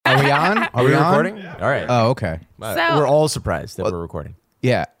we on? Are we on? recording? All right. Oh, okay. So- We're all surprised that we're recording.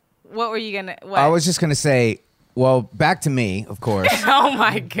 Yeah. What were you gonna? What? I was just gonna say. Well, back to me, of course. Oh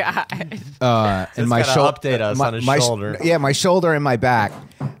my god. And my gotta shoulder. update us on his shoulder. Yeah, my shoulder and my back.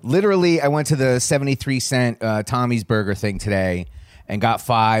 Literally, I went to the 73-cent Tommy's Burger thing today and got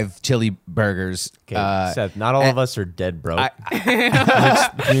 5 chili burgers. Okay, Seth, not all of us are dead broke. I-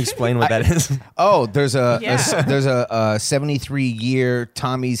 Can you explain what that is? Oh, there's a Yeah. there's a 73-year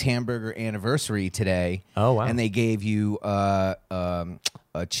Tommy's hamburger anniversary today. Oh, wow. And they gave you a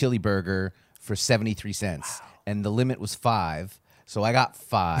chili burger for 73 cents, and the limit was 5. So I got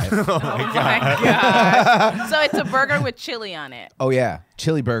 5. Oh my god. So it's a burger with chili on it. Oh yeah,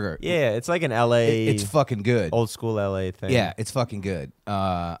 chili burger. Yeah, it's like an LA, It's fucking good. old school LA thing. Yeah, it's fucking good.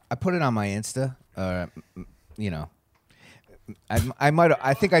 I put it on my Insta. You know, I might.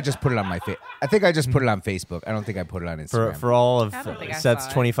 I think I just put it on my I think I just put it on Facebook. I don't think I put it on Instagram. For all of I don't think I Seth's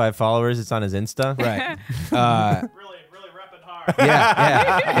saw it. 25 followers, it's on his Insta. right. Really repping hard.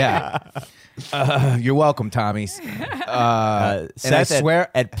 Yeah. You're welcome, Tommy's. And I Seth swear.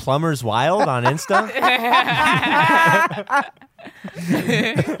 at Plumbers Wild on Insta.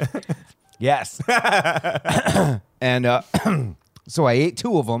 Yes. And so I ate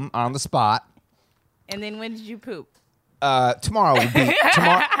 2 of them on the spot. And then when did you poop? Tomorrow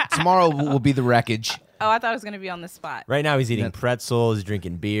will be the wreckage. Oh, I thought it was gonna be on the spot. Right now, he's eating pretzels,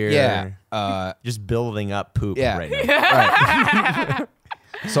 drinking beer. Yeah. Just building up poop Yeah. right now. Right.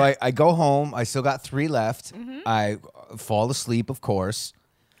 So I go home. I still got 3 left. I fall asleep, of course.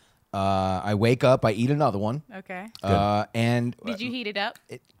 I wake up. I eat another one. Okay. And Did you heat it up?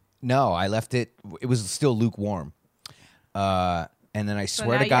 no, I left it. It was still lukewarm. And then I So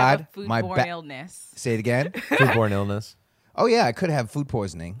swear now to you have God, a my foodborne back. illness. Say it again. Foodborne illness. Oh yeah, I could have food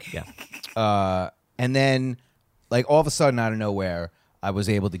poisoning. Yeah. And then, like all of a sudden, out of nowhere, I was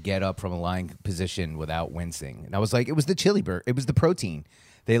able to get up from a lying position without wincing. And I was like, it was the chili burger. It was the protein.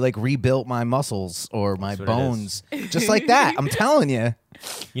 They like rebuilt my muscles or my That's what it bones, just like that. I'm telling you.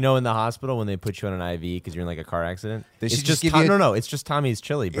 You know, in the hospital when they put you on an IV because you're in like a car accident, They it's should just just give you a- no, it's just Tommy's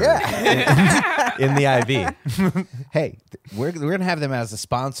chili burger Yeah. in the IV. Hey, we're gonna have them as a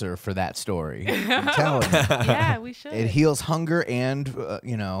sponsor for that story. I'm telling you, Yeah, we should. it heals hunger and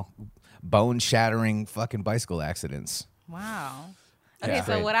bone shattering fucking bicycle accidents. Wow. Okay, Yeah.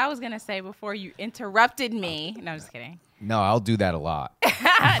 so what I was gonna say before you interrupted me. No, I'm just kidding. No, I'll do that a lot. No,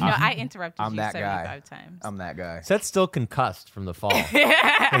 I interrupted I'm you that 75 guy. times. I'm that guy. Seth's still concussed from the fall.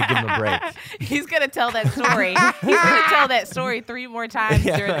 Gotta give him a break. He's gonna tell that story. He's gonna tell that story 3 more times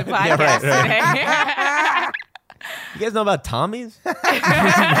during the Yeah, podcast right, today. You guys know about Tommy's?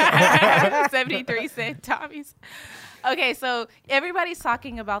 73-cent Tommy's. Okay, so everybody's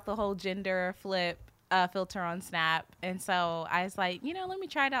talking about the whole gender flip filter on Snap, and so I was like, let me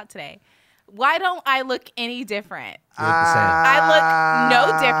try it out today. Why don't I look any different? You look the same. I look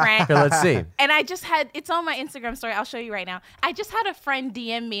no different. Here, let's see. And I just had, it's on my Instagram story. I'll show you right now. I just had a friend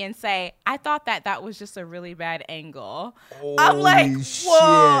DM me and say, I thought that was just a really bad angle. I'm like, Holy whoa, shit.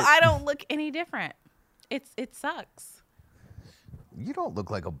 I don't look any different. It sucks. You don't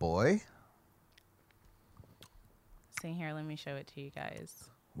look like a boy See here, let me show it to you guys.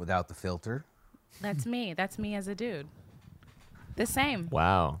 without the filter. That's me. That's me as a dude. The same.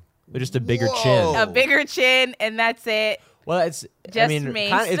 Wow. But just a bigger Whoa. chin. A bigger chin, and that's it. Well, it's Just I mean, me.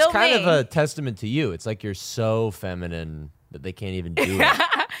 it's Still kind of me. a testament to you. It's like you're so feminine that they can't even do it.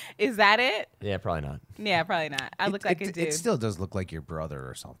 Is that it? Yeah, probably not. Yeah, probably not. I look like a dude. It still does look like your brother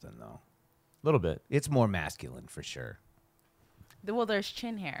or something, though. A little bit. It's more masculine for sure. Well, there's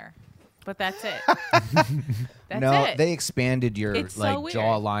chin hair, but that's it. That's no, it. they expanded your It's so like weird.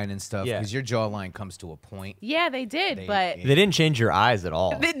 jawline and stuff Yeah. because your jawline comes to a point. Yeah, they did, but They didn't change your eyes at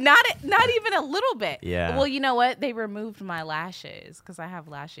all. not even a little bit. Yeah. Well, you know what? They removed my lashes because I have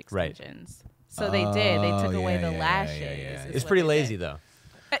lash Right. extensions. So they did. They took Oh, away yeah, the yeah, lashes. yeah, yeah. is It's what pretty they lazy did. though.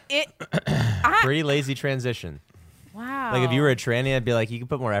 I, Pretty lazy transition. wow. Like if you were a tranny, I'd be like, you can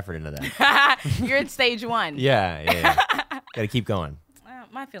put more effort into that. You're at stage 1. yeah. Got to keep going.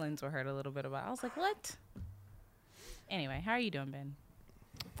 My feelings were hurt a little bit about it. I was like, what? Anyway, how are you doing, Ben?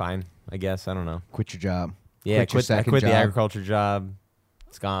 Fine, I guess. I don't know. Quit your job. Yeah, Quit your I quit second the job. agriculture job.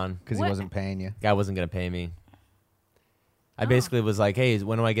 It's gone. Because he What? wasn't paying you. Guy wasn't gonna pay me. I Oh. basically was like, "Hey,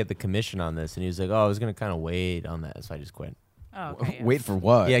 when do I get the commission on this?" And he was like, "Oh, I was gonna kind of wait on that, so I just quit." Oh, okay. yeah. Wait for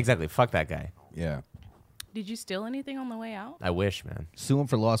what? Yeah, exactly. Fuck that guy. Yeah. Did you steal anything on the way out? I wish, man. Sue him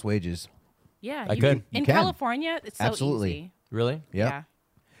for lost wages. Yeah, I you could. can- In You can. California, it's so Absolutely. easy. Really? Yep. Yeah.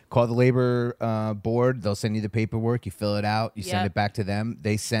 Call the labor board. They'll send you the paperwork. You fill it out. You send Yep. it back to them.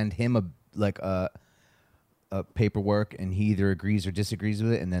 They send him paperwork, and he either agrees or disagrees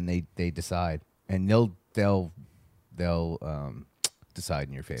with it, and then they decide, and they'll decide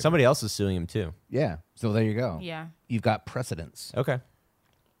in your favor. Somebody else is suing him too. Yeah. So there you go. Yeah, You've got precedence. Okay,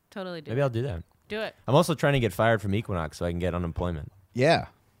 totally do maybe it. I'll do that. Do it. I'm also trying to get fired from Equinox so I can get unemployment. Yeah.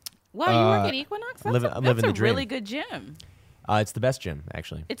 Wow, you work at Equinox? That's I'm living a the dream. really good gym. It's the best gym,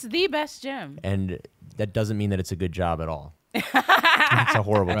 actually. It's the best gym. And that doesn't mean that it's a good job at all. It's a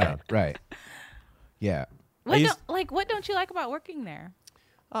horrible Right. job. Right. Yeah. What don't you like about working there?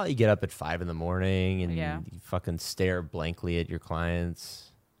 Oh, you get up at 5 in the morning and Yeah. you fucking stare blankly at your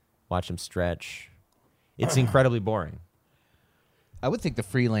clients, watch them stretch. It's incredibly boring. I would think the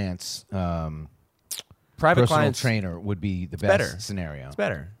freelance Private personal clients, trainer would be the best better. scenario. it's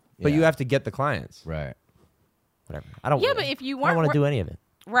better. But Yeah. you have to get the clients. Right. Whatever. I don't. Yeah, but if you I weren't don't want wor- to do any of it.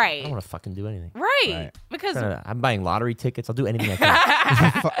 I Right. don't want to fucking do anything. Right. Because I'm buying lottery tickets. I'll do anything I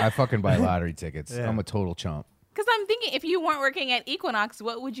can. I fucking buy lottery tickets. Yeah. I'm a total chump. I'm thinking if you weren't working at Equinox,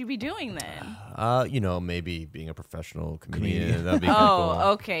 what would you be doing then? Maybe being a professional comedian. That'd be kind Oh, of cool.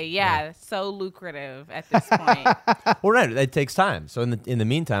 okay. Yeah. So lucrative at this point. Well, right. It takes time. So in the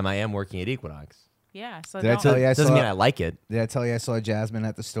meantime, I am working at Equinox. Yeah. So Did I don't. tell you I Doesn't saw? mean I like it. Did I tell you I saw Jasmine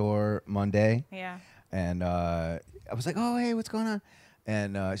at the store Monday? Yeah. And I was like, "Oh, hey, what's going on?"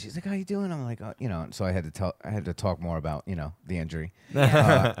 And she's like, "How you doing?" I'm like, So I had to talk more about the injury.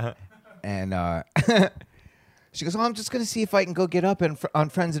 And she goes, "Oh, I'm just gonna see if I can go get up on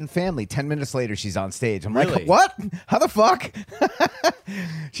Friends and Family." 10 minutes later, she's on stage. I'm Really? like, "What? How the fuck?"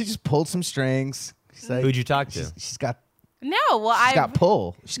 She just pulled some strings. She's like, Who'd you talk to? She's got No. Well, she's I got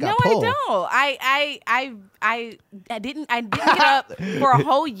pull. She's got No, pull. I don't. I didn't get up for a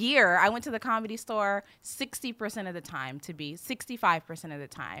whole year. I went to the Comedy Store 60% of the time to be 65% of the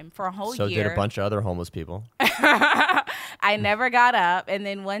time for a whole So year. did a bunch of other homeless people. I never got up, and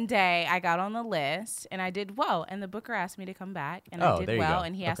then one day I got on the list and I did well, and the booker asked me to come back, and I Oh, did there you well, go.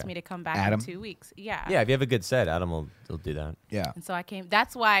 and he asked Okay. me to come back Adam? in 2 weeks. Yeah. Yeah, if you have a good set, Adam will do that. Yeah. And so I came.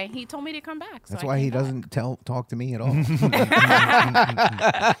 That's why he told me to come back. So That's I why came he back. doesn't talk to me at all.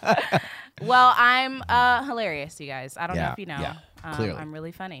 Well, I'm hilarious, you guys. I don't know Yeah, if you know. yeah, clearly. I'm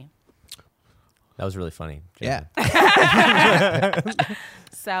really funny. That was really funny. Yeah.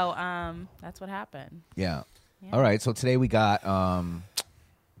 So that's what happened. Yeah. Yeah. All right. So today we got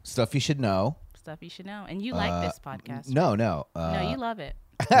stuff you should know. Stuff you should know. And you like this podcast. No. No, you love it.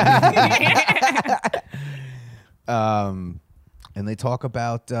 And they talk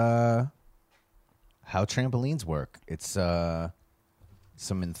about how trampolines work. It's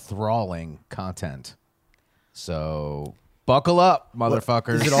some enthralling content. So buckle up,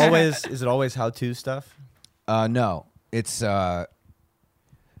 motherfuckers. Is it always how-to stuff? No, it's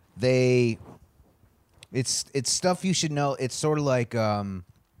it's stuff you should know. It's sort of like a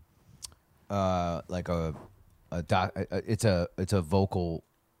it's a vocal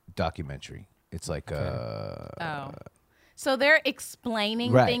documentary. It's like Oh. So they're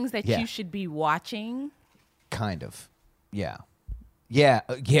explaining Right, things that yeah. you should be watching. kind of, yeah. Yeah.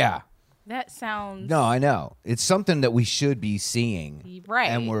 That sounds No, I know. It's something that we should be seeing, Right.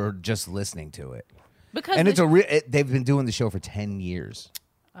 And we're just listening to it. because And the- it's they've been doing the show for 10 years.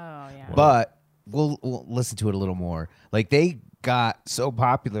 Oh yeah. But we'll listen to it a little more. Like they got so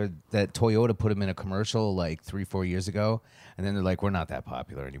popular that Toyota put them in a commercial like 3-4 years ago, and then they're like, "We're not that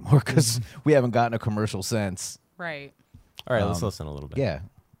popular anymore because we haven't gotten a commercial since." Right. All right, let's listen a little bit. Yeah,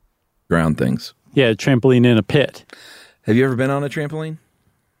 Ground things. Yeah, trampoline in a pit. Have you ever been on a trampoline?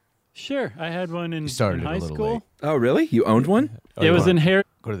 Sure, I had one in, started in it a high little school. late. Oh, really? You owned one? Oh, It you was wanna- in Harry.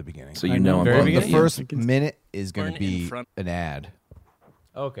 go to the beginning. So I you know. know I'm Very on beginning? the first I can- minute is going Burn to in be front. an ad.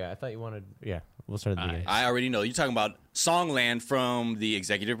 Okay, I thought you wanted. Yeah, we'll start at the beginning. I already know. You're talking about Songland from the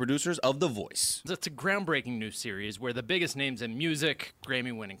executive producers of The Voice. It's a groundbreaking new series where the biggest names in music,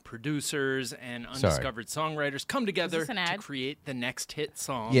 Grammy-winning producers, and Sorry. undiscovered songwriters come together this an to ad? create the next hit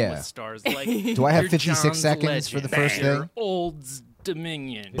song Yeah. with stars like Do I have your 56 John's seconds for the Legend, first your thing? Old's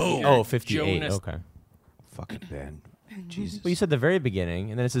Dominion. Boom. your Oh, 58. Jonas- Okay. Fucking Ben. Jesus. Well, you said the very beginning,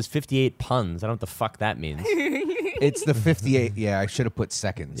 and then it says 58 puns. I don't know what the fuck that means. It's the 58. Yeah, I should have put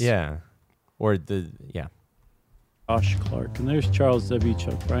seconds. Yeah. Or yeah. Josh Clark, and there's Charles W.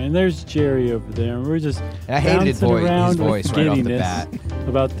 Chuck Bryan. There's Jerry over there, and we're just And I hated bouncing his around voice with right off the giddiness bat.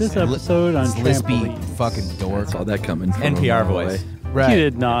 about this episode on Lispy trampolines. fucking dork. Saw that coming from a NPR mile voice. away. You Right.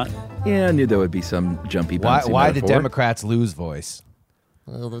 did not. Yeah, I knew there would be some jumpy Why? bouncy Why the metaphor. Democrats lose voice?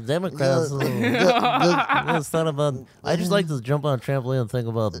 The Democrats. It's not about. I just like to jump on a trampoline and think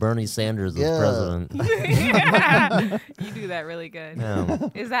about Bernie Sanders as president. You do that really good. Yeah,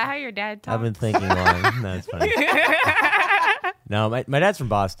 Is that how your dad talks? I've been thinking long. No, it's funny. No, my dad's from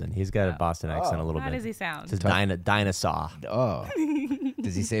Boston. He's got a Boston accent a little How bit. does he sound? It's dinosaur. Oh,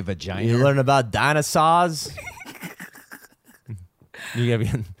 does he say vagina? You learn about dinosaurs? You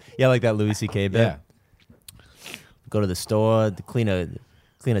gotta be, yeah, like that Louis C.K. bit. Yeah. Go to the store, to clean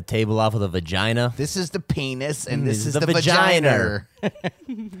a table off with a vagina. This is the penis, and This this is is the the vagina.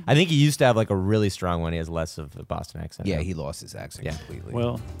 I think he used to have like a really strong one. He has less of a Boston accent. Yeah, now. he lost his accent completely.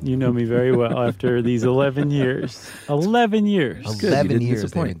 Well, you know me very well after these 11 years. 11 years. good. You 11 didn't years they've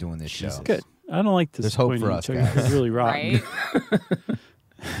disappoint. been doing this show. Good. I don't like There's hope disappointing for us, each other. guys. It's really rotten.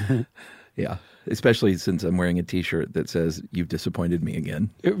 Right? Yeah, especially since I'm wearing a T-shirt that says "You've disappointed me again."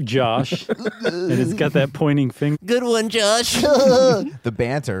 Josh. And it's got that pointing finger Good one, Josh. The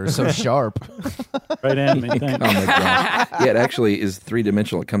banter is so sharp. right at me. Thanks. Oh my gosh! Yeah, it actually is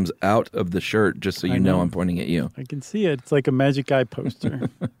 3-dimensional. It comes out of the shirt, just so you I know know. I'm pointing at you. I can see it. It's like a Magic Eye poster.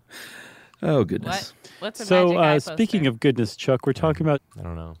 Oh goodness! What's a So, magic eye poster? speaking of goodness, Chuck, we're talking about I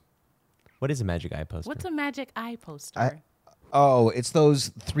don't know. What is a magic eye poster? What's a magic eye poster? Oh, it's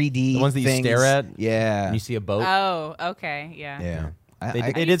those 3D The ones that you things. stare at? Yeah. And you see a boat? Oh, okay, yeah. yeah. They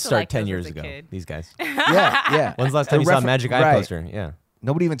I did used to start like 10 those years as a ago, kid. these guys. Yeah. When's the last time you saw a magic eye right. poster? Yeah.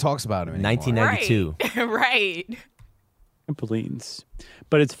 Nobody even talks about him anymore. 1992. Right. trampolines.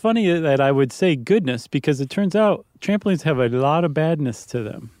 But it's funny that I would say goodness because it turns out trampolines have a lot of badness to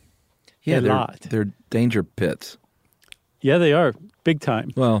them. Yeah, a lot. they're danger pits. Yeah, they are. Big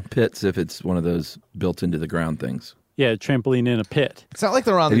time. Well, pits if it's one of those built into the ground things. Yeah, trampoline in a pit. It's not like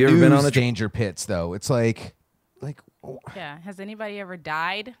they're on Have the you ever news been on a danger pits, though. It's like Yeah. Has anybody ever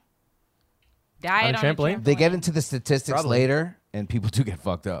died? On Died a on a trampoline? trampoline? they get into the statistics Probably. later, and people do get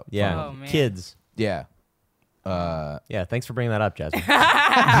fucked up. Yeah. Oh, man. Kids. Yeah. Yeah, thanks for bringing that up, Jasmine.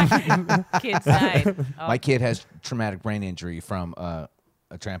 Kids died. Oh, My kid has traumatic brain injury from a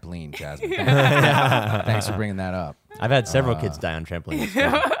trampoline, Jasmine. Thanks for bringing that up. I've had several kids die on trampolines.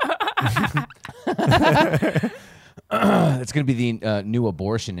 It's going to be the new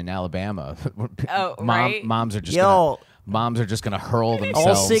abortion in Alabama. Oh, right. Moms are just Yo. moms are just going to hurl All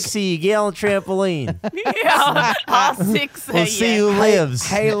themselves. 60, get on the trampoline. Yeah, all six. We'll see who lives.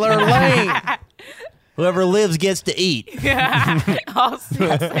 Taylor Lane. Whoever lives gets to eat. all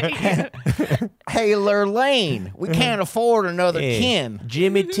six. Taylor Lane. We can't afford another Yeah. kin.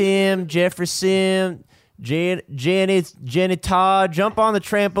 Jimmy Tim, Jefferson, Jenny Todd, jump on the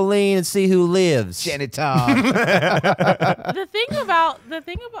trampoline and see who lives. Janet Todd. the thing about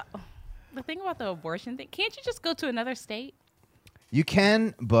the abortion thing, can't you just go to another state? You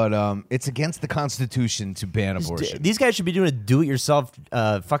can, but it's against the Constitution to ban abortion. These guys should be doing a do-it-yourself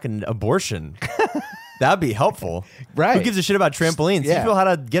fucking abortion. That'd be helpful. Right. Who gives a shit about trampolines? Yeah. Teach people how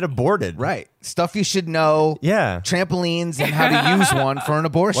to get aborted. Right. Stuff you should know. Yeah. Trampolines and how to use one for an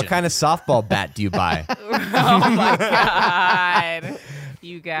abortion. What kind of softball bat do you buy? Oh my god,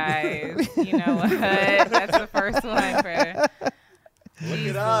 you guys! You know what? That's the first one for. Look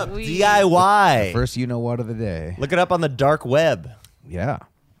it up. DIY. First you know what of the day. Look it up on the dark web. Yeah.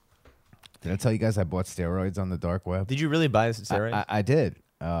 Did I tell you guys I bought steroids on the dark web? Did you really buy this steroid? I did.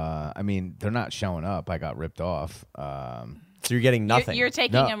 I mean, they're not showing up. I got ripped off. So you're getting nothing. You're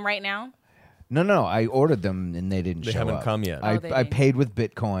taking No. them right now. No. I ordered them and they didn't They show haven't up. come yet. I, Oh, they I didn't. paid with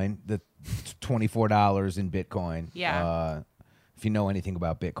Bitcoin, the $24 in Bitcoin. Yeah. If you know anything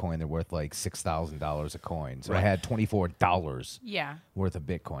about Bitcoin, they're worth like $6,000 a coin. So I Right. had $24 Yeah. worth of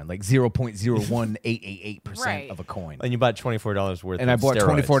Bitcoin, like 0.01888% Right. of a coin. And you bought $24 worth And I of bought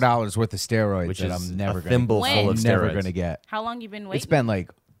steroids, $24 worth of steroids which that is I'm never a gonna thimble When? full of never steroids. gonna get. How long you been waiting? It's been like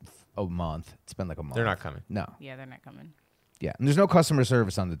a month. It's been like a month. They're not coming. No. Yeah, they're not coming. Yeah. And there's no customer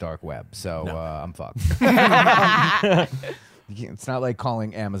service on the dark web, so I'm fucked. It's not like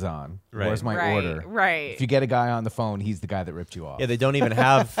calling Amazon. Right. Where's my right. order? Right. If you get a guy on the phone, he's the guy that ripped you off. Yeah, they don't even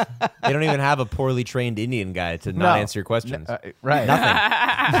have a poorly trained Indian guy to not answer your questions. Right.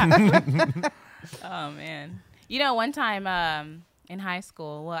 Nothing. Oh man. You know, one time in high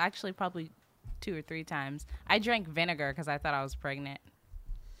school, well, actually probably 2 or 3 times, I drank vinegar because I thought I was pregnant.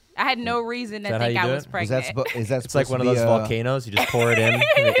 I had no reason to that how think you I do was it? Is pregnant. that It's like one of those volcanoes. You just pour it in, and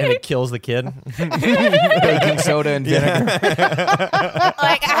it kills the kid. baking soda and vinegar?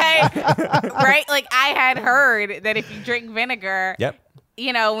 Like I had heard that if you drink vinegar, Yep.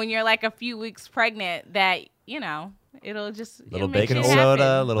 you know, when you're like a few weeks pregnant, that it'll just Little it'll make baking shit soda,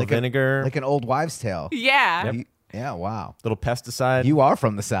 happen. little vinegar, Like an old wives' tale. Yeah, Yeah, wow. little pesticide. You are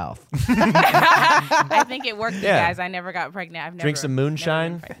from the South. I think it worked, you Yeah. guys. I never got pregnant. I've never Drink some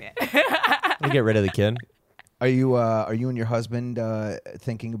moonshine. never been pregnant. You get rid of the kid. Are you and your husband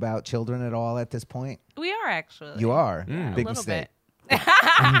thinking about children at all at this point? We are actually. You are. Yeah, Big a little mistake. bit.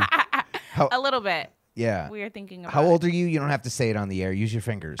 A little bit. Yeah. We are thinking about How old it. are you? You don't have to say it on the air. Use your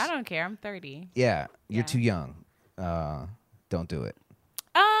fingers. I don't care. I'm 30. Yeah, you're Yeah. too young. Don't do it.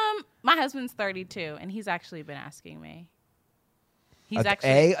 My husband's 32, and he's actually been asking me. He's Ad- actually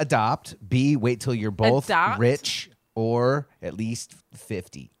A, adopt. B, wait till you're both Adopt? rich or at least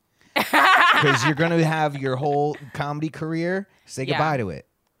 50. Because you're going to have your whole comedy career. Say Yeah. goodbye to it.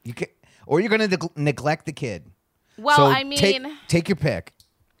 You can, or you're going to neglect the kid. Well, So I mean, take your pick.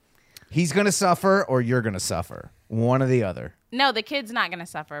 He's going to suffer or you're going to suffer. One or the other. no, the kid's not gonna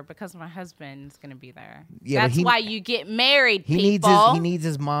suffer because my husband's gonna be there. Yeah, but That's why you get married, He people. needs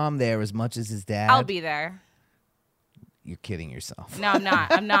his mom there as much as his dad. I'll be there. You're kidding yourself. No, I'm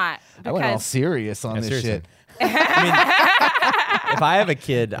not. I'm not. I went all Because serious on Yeah, this seriously. shit. If I have a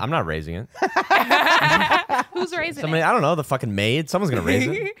kid, I'm not raising it. who's raising Somebody, it? I don't know, the fucking maid. Someone's gonna raise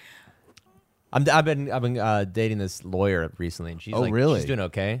it. I've been dating this lawyer recently, and she's Oh, like, really? she's doing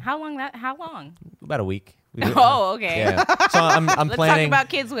okay. How long? About a week. Oh, okay. Yeah. So I'm Let's planning. talk about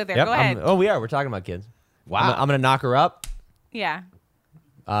kids with her. Yep, Go ahead. we're talking about kids. Wow. I'm gonna knock her up. Yeah.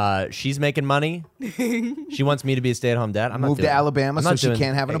 She's making money. She wants me to be a stay-at-home dad. I'm not Move to doing it. Alabama I'm so not she doing-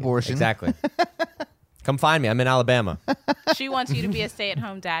 can't have an abortion. Exactly. Come find me. I'm in Alabama. She wants you to be a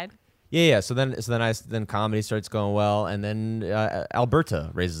stay-at-home dad. Yeah. So then comedy starts going well, and then Alberta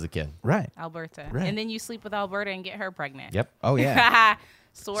raises the kid. Right. Alberta. Right. And then you sleep with Alberta and get her pregnant. Yep. Oh, yeah.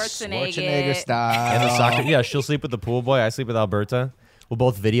 Schwarzenegger. style. And the soccer. Yeah, she'll sleep with the pool boy. I sleep with Alberta. We'll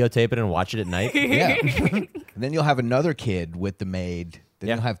both videotape it and watch it at night. Yeah. And then you'll have another kid with the maid. Then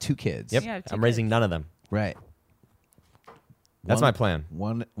Yeah. you'll have two kids. Yep. Yeah, two I'm raising kids. none of them. Right. That's my plan.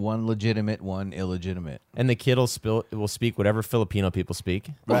 One legitimate, one illegitimate. And the kid will speak whatever Filipino people speak.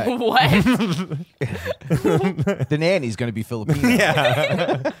 Right. What? The nanny's going to be Filipino.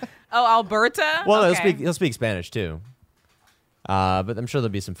 Oh, Alberta? Well, okay. he'll speak Spanish too. But I'm sure there'll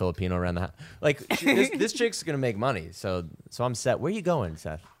be some Filipino around the house. Like this chick's gonna make money, so I'm set. Where are you going,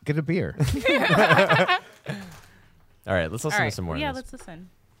 Seth? Get a beer. All right, let's listen All to right. some more. Yeah, of this. let's listen.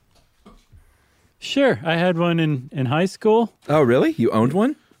 Sure, I had one in high school. Oh, really? You owned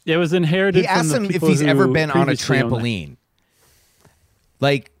one? It was inherited He from asked the him if people he's who ever been on a previously owned it. trampoline.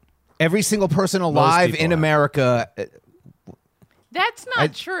 Like, every single person alive people in have. America That's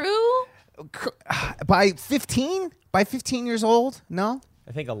not true. by 15 years old? No?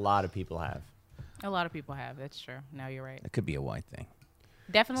 I think a lot of people have. A lot of people have. That's true. No, you're right. It could be a white thing.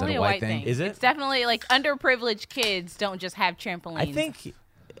 Definitely a a white white thing? thing. Is it? It's definitely like underprivileged kids don't just have trampolines. I think.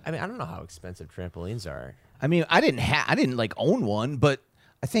 I mean, I don't know how expensive trampolines are. I mean, I didn't like own one, but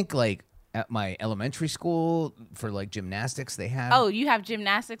I think like at my elementary school for like gymnastics they have. Oh, you have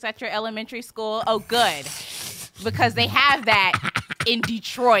gymnastics at your elementary school? Oh, good. Because they have that in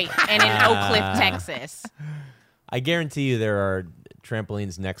Detroit and in Oak Cliff, Texas. I guarantee you there are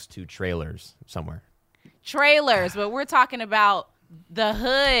trampolines next to trailers somewhere. Trailers, but we're talking about the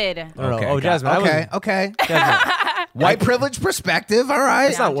hood. I don't know. Okay, Oh, Jasmine. I wasn't- okay. Jasmine, White privilege perspective. All right.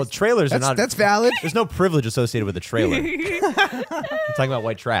 it's not. Well, trailers are not. That's valid. There's no privilege associated with a trailer. I'm talking about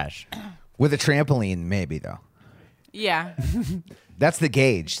white trash. With a trampoline, maybe though. Yeah. That's the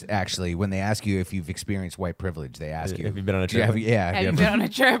gauge, actually. When they ask you if you've experienced white privilege, they ask you, Have you been on a Do you have- trampoline? yeah. Have you ever- been on a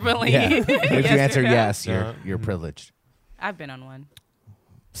trampoline? Yeah. If you answer or no? yes, you're privileged. I've been on one.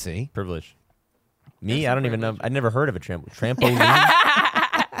 See? Privilege. Me? I don't even know. I'd never heard of a trampoline.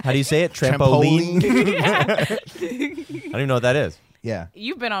 How do you say it? Trampoline. I don't even know what that is. Yeah.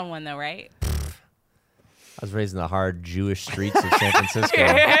 You've been on one though, right? I was raised in the hard Jewish streets of San Francisco.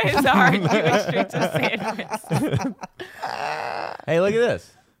 It's the hard Jewish streets of San Francisco. Hey, look at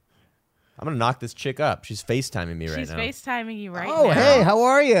this. I'm gonna knock this chick up. She's FaceTiming me right She's now. FaceTiming you right Oh, now. hey, how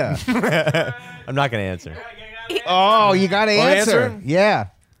are you? I'm not gonna answer. Oh, you got to Wanna answer. answer? Yeah.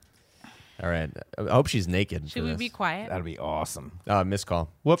 All right. I hope she's naked. Should for we this. be quiet? That'd be awesome. Missed call.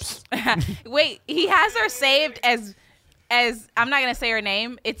 Whoops. Wait, he has her saved as I'm not gonna say her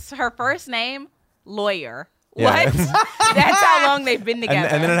name. It's her first name, Lawyer. Yeah. What? That's how long they've been together.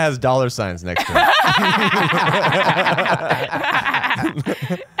 And then it has dollar signs next to it.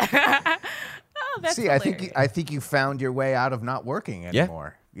 Oh, that's See, hilarious. I think you found your way out of not working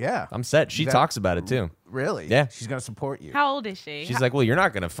anymore. Yeah. I'm set. She That- talks about it too. Really? Yeah. She's going to support you. How old is she? She's like, well, you're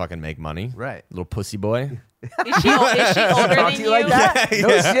not gonna fucking make money, Right. little pussy boy. Is she older than you?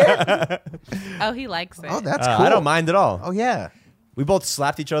 No shit. Oh, he likes it. Oh, that's cool. I don't mind at all. Oh, yeah. We both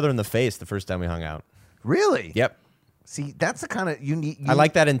slapped each other in the face the first time we hung out. Really? Yep. See, that's the kind of you need. I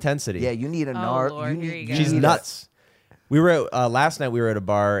like that intensity. Yeah, you need a Lord, here you go. She's need a- nuts. We were at, last night. We were at a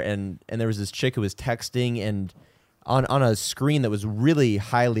bar, and there was this chick who was texting, and on a screen that was really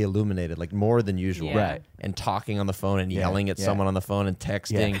highly illuminated, like more than usual. Yeah. Right. And talking on the phone and yelling at yeah. someone on the phone and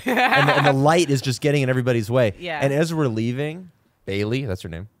texting. And the light is just getting in everybody's way. Yeah. And as we're leaving, Bailey, that's her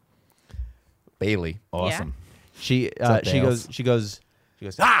name. Bailey. Awesome. She up, she Bales? goes,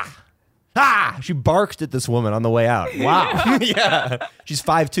 she barked at this woman on the way out. Wow. Yeah. She's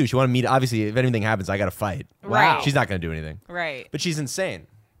 5'2". She wanted me to, obviously, if anything happens, I got to fight. Right. She's not going to do anything. Right. But she's insane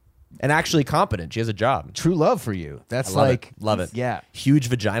and actually competent. She has a job. True love for you. That's Love like it. Love it. Yeah. Huge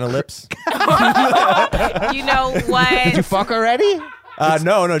vagina lips. You know what? Did you fuck already?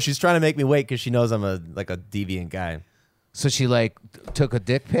 No. She's trying to make me wait because she knows I'm a deviant guy. So she like took a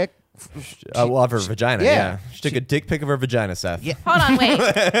dick pic. Well, of her vagina. yeah. Yeah. She took a dick pic of her vagina, Seth. Yeah. Hold on, wait.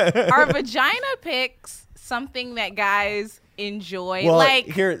 Are vagina pics something that guys enjoy? Well, like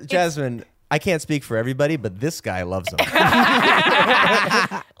here, Jasmine, I can't speak for everybody, but this guy loves them. like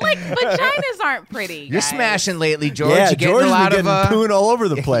vaginas aren't pretty. You're guys. smashing lately, George. Yeah, you getting George a has lot been of getting poon all over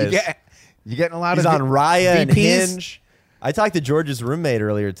the place. You getting a lot He's of on Raya and VPs? Hinge. I talked to George's roommate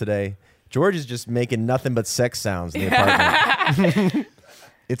earlier today. George is just making nothing but sex sounds in the apartment.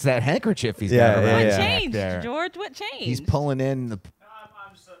 It's that handkerchief he's Yeah, got around yeah, What his yeah. neck changed, there. George? What changed? He's pulling in the.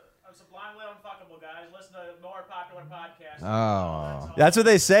 I'm sublimely unfuckable, guys. Listen to more popular podcasts. Oh, That's what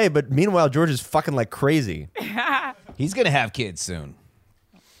they say, but meanwhile, George is fucking like crazy. he's gonna have kids soon.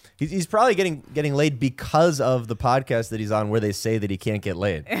 He's probably getting laid because of the podcast that he's on where they say that he can't get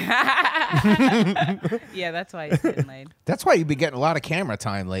laid. Yeah, that's why he's getting laid. That's why you've been getting a lot of camera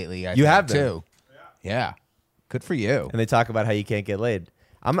time lately. I You think, have been. too. Yeah. Good for you. And they talk about how you can't get laid.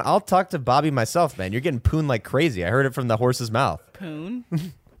 I'll talk to Bobby myself, man. You're getting poon like crazy. I heard it from the horse's mouth. Poon. You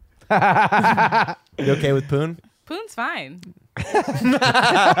okay with poon? Poon's fine.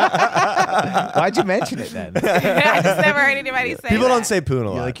 Why'd you mention it then? I just never heard anybody say People that. don't say poon a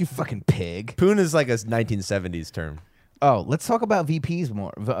lot. You're like, you fucking pig. Poon is like a 1970s term. Oh, let's talk about VPs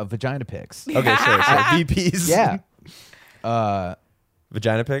more. Vagina pics. Okay, sure. VPs. Yeah.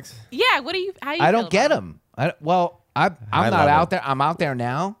 Vagina pics? Yeah, what do you? How you? I feel don't get about them. I'm I not love out it. there. I'm out there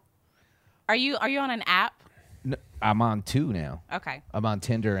now. Are you on an app? I'm on 2 now. Okay. I'm on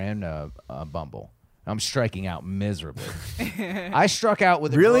Tinder and Bumble. I'm striking out miserably. I struck out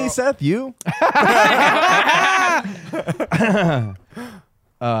with a Really, girl- Seth? You?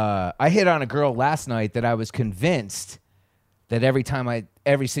 I hit on a girl last night that I was convinced that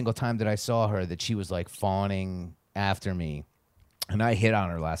every single time that I saw her, that she was like fawning after me. And I hit on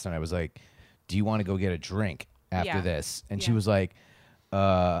her last night. I was like, "Do you want to go get a drink after Yeah. this?" And she Yeah. was like,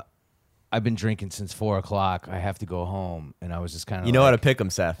 "I've been drinking since 4:00. I have to go home." And I was just kind of, You know how to pick them,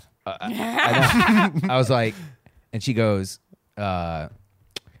 Seth. I was like, and she goes, I'll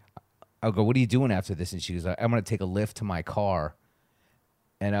go, "What are you doing after this?" And she goes, "I'm going to take a lift to my car."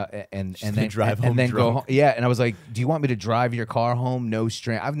 And then drive and home then go drunk. home. Yeah, and I was like, "Do you want me to drive your car home? No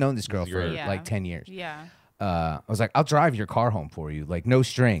string." I've known this girl for Yeah. like 10 years. Yeah. I was like, "I'll drive your car home for you, like no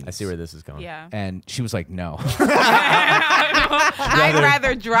strings." I see where this is going. Yeah. And she was like, "No." I'd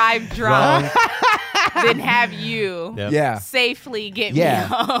rather drive drunk than have you Yep. Yeah. safely get me Yeah.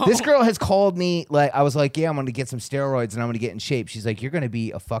 home. This girl has called me, like, I was like, "Yeah, I'm going to get some steroids and I'm going to get in shape." She's like, "You're going to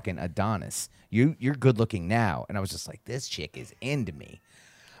be a fucking Adonis. You're good looking now." And I was just like, this chick is into me.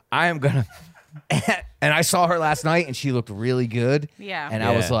 I am going to. And I saw her last night and she looked really good. Yeah. And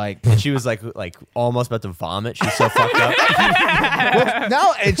I was like, and she was like almost about to vomit. She's so fucked up.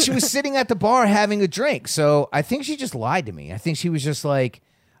 no. And she was sitting at the bar having a drink. So I think she just lied to me. I think she was just like,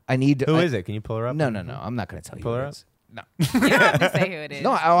 "I need to." Who is it? Can you pull her up? No. I'm not going to tell you. Pull who her it up? is. No. You don't have to say who it is.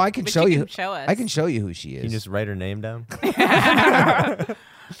 No, I can But show you you. can show us. I can show you who she is. Can you just write her name down?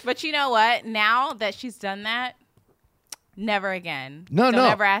 But you know what? Now that she's done that, never again. No. Don't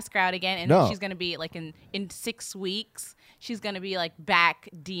ever ask her out again. And No. she's gonna be like in 6 weeks. She's gonna be like back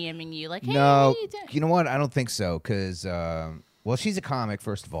DMing you like, "Hey, No, what are you doing?" you know what? I don't think so. Because, well, she's a comic,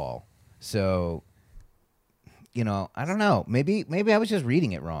 first of all. So, you know, I don't know. Maybe I was just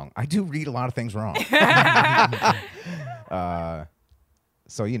reading it wrong. I do read a lot of things wrong.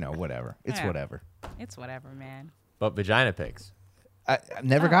 So, you know, whatever. It's Yeah. whatever. It's whatever, man. But vagina pics. I've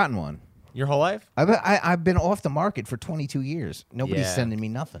never gotten one. Your whole life? I've been off the market for 22 years. Nobody's Yeah. sending me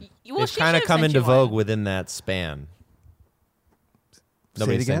nothing. Well, They've she kind of should've come sent into you vogue one. within that span. Say it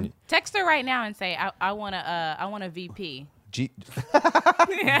Nobody's again? sending- Text her right now and say, I want a VP.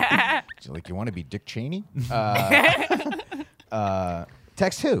 Like, you want to be Dick Cheney?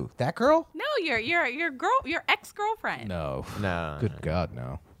 Text who? That girl? No, your ex-girlfriend. No. No. Good God,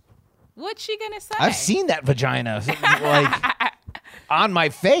 no. What's she gonna say? I've seen that vagina like on my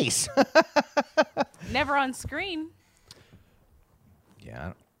face. Never on screen.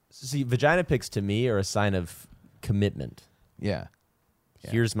 Yeah. See, vagina pics to me are a sign of commitment. Yeah.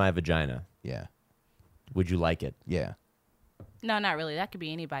 Here's my vagina. Yeah. Would you like it? Yeah. No, not really. That could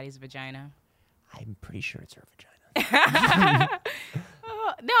be anybody's vagina. I'm pretty sure it's her vagina.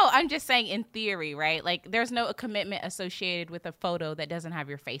 No, I'm just saying in theory, right? Like, there's no commitment associated with a photo that doesn't have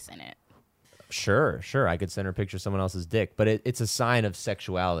your face in it. Sure. I could send her a picture of someone else's dick, but it's a sign of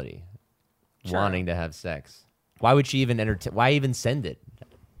sexuality, wanting to have sex. Why would she even why even send it?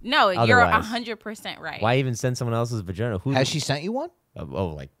 No, you're Otherwise. 100% right. Why even send someone else's vagina? Has she sent you one?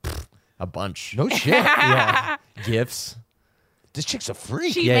 A bunch. No shit. Yeah. Gifts. This chick's a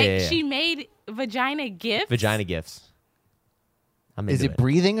freak. She made vagina gifts. Vagina gifts. I'm Is into it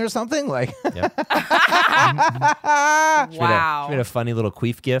breathing or something? Like Yep. Wow. She made a funny little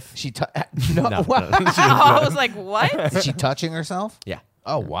queef gif. she no, No, what? no. I was like, what? Is she touching herself? Yeah.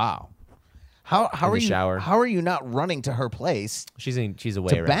 Oh wow. How are the you shower. How are you not running to her place She's away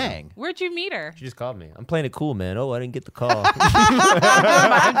to right bang? Where'd you meet her? now. She just called me. I'm playing it cool, man. Oh, I didn't get the call.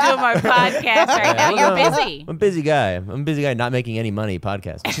 I'm doing my podcast right now. You're busy. I'm a busy guy. Not making any money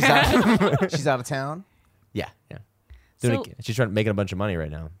podcasting. She's out of town. Yeah. So- She's making a bunch of money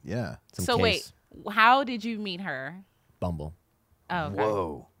right now. Yeah. Some So case. wait, how did you meet her? Bumble. Oh, okay.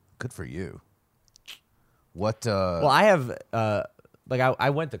 Whoa. Good for you. What? Well, I have I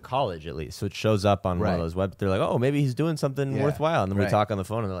went to college at least, so it shows up on one Right. of those web. They're like, oh, maybe he's doing something Yeah. worthwhile, and then we Right. talk on the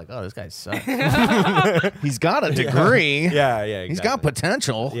phone, and they're like, oh, this guy sucks. He's got a degree. yeah. He's got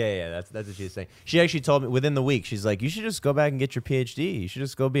potential. Yeah. That's what she was saying. She actually told me within the week. She's like, you should just go back and get your PhD. You should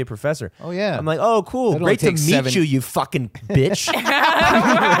just go be a professor. Oh, yeah. I'm like, oh, cool. That'll Great to take meet 7 you, you fucking bitch.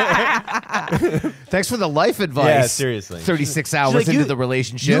 Thanks for the life advice. Yeah, seriously. 36 hours like, into you- the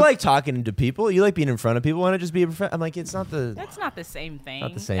relationship. You like talking to people. You like being in front of people. Why not just be a professor? I'm like, it's not the. That's not the same thing.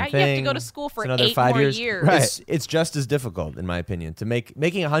 Not the same You have to thing. go to school for It's another 8 5 more years. years. Right. It's just as difficult, in my opinion, to making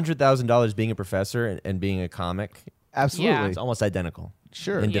 $100,000 being a professor and being a comic. Absolutely. Yeah. It's almost identical.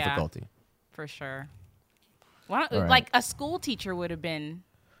 Sure. In Yeah. difficulty. For sure. Why don't, All right. Like, a school teacher would have been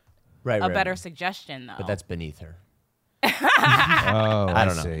Right. a better suggestion, though. But that's beneath her. Oh, I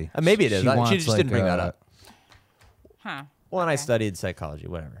don't know. see. Maybe it is. She wants, just didn't bring that up. Huh. Well, and I Okay. studied psychology.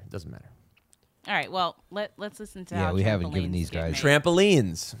 Whatever. It doesn't matter. All right, well, let's listen to Yeah, how we haven't given trampolines these get guys made.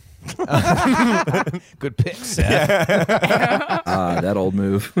 Trampolines. Good pick, Seth. That old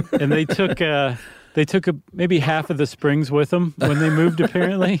move. And they took maybe half of the springs with them when they moved,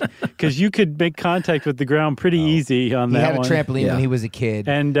 apparently, because you could make contact with the ground pretty easy on He that had a one. trampoline Yeah. when he was a kid,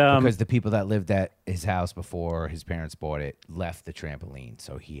 And, because the people that lived at his house before his parents bought it left the trampoline,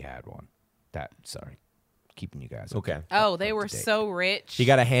 so he had one. Keeping you guys Okay. Oh, they up were to date. so rich. She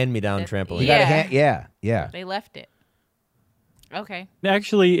got a hand-me-down He trampoline. He got a Yeah. hand, yeah. They left it. Okay.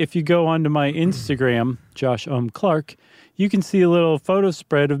 Actually, if you go onto my Instagram, Josh Clark, you can see a little photo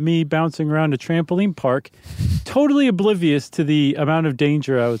spread of me bouncing around a trampoline park, totally oblivious to the amount of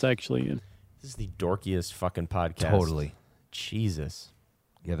danger I was actually in. This is the dorkiest fucking podcast. Totally. Jesus.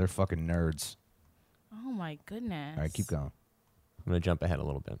 Yeah, they're fucking nerds. Oh my goodness. All right, keep going. I'm going to jump ahead a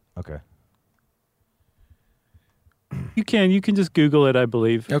little bit. Okay. You can just Google it, I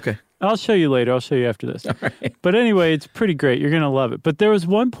believe. Okay. I'll show you later. I'll show you after this. But anyway, it's pretty great. You're going to love it. But there was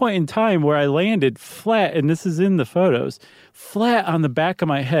one point in time where I landed flat, and this is in the photos, flat on the back of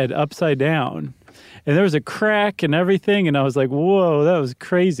my head, upside down. And there was a crack and everything, and I was like, whoa, that was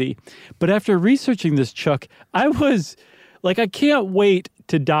crazy. But after researching this, Chuck, I was like, I can't wait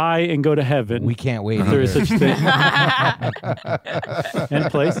to die and go to heaven. We can't wait. If there is either. such thing. And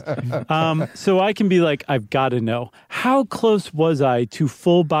place. So I can be like, I've got to know. How close was I to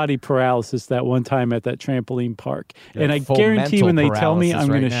full body paralysis that one time at that trampoline park? You're And I full guarantee when they mental tell me, paralysis I'm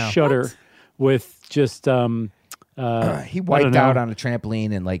going right to now. shudder with just. He I don't wiped out know. on a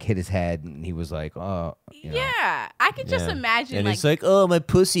trampoline and like hit his head, and he was like, "Oh, you know. Yeah, I could just Yeah. imagine And like, he's like, oh, my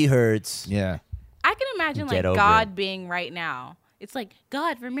pussy hurts. yeah." I can imagine Get like over God it. being right now. It's like,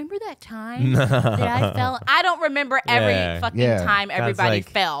 God, remember that time that I fell? I don't remember every Yeah. fucking Yeah. time everybody like,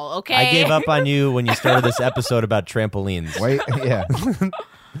 fell. Okay, I gave up on you when you started this episode about trampolines. Why? Yeah.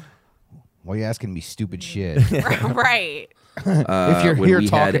 Why are you asking me stupid shit? right. If you're when here we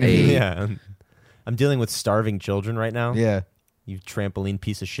talking had to me, Yeah. I'm dealing with starving children right now. yeah. You trampoline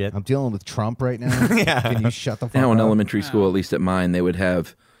piece of shit. I'm dealing with Trump right now. Can you shut the fuck Now in up? elementary school, at least at mine, they would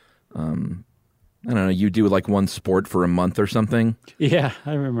have, I don't know, you do like one sport for a month or something. Yeah,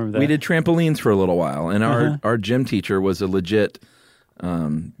 I remember that. We did trampolines for a little while, and our gym teacher was a legit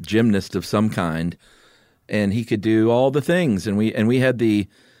gymnast of some kind, and he could do all the things. And we had the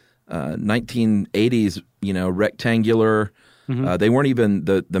 1980s, rectangular. They weren't even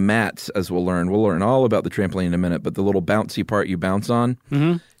the mats, as we'll learn. We'll learn all about the trampoline in a minute, but the little bouncy part you bounce on.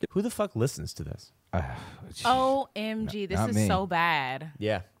 Who the fuck listens to this? OMG, this Not is me. so bad.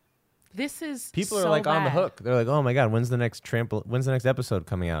 Yeah. This is People so are like on the bad. hook. They're like, "Oh my god, when's the next episode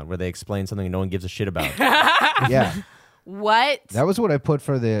coming out where they explain something no one gives a shit about?" Yeah. What? That was what I put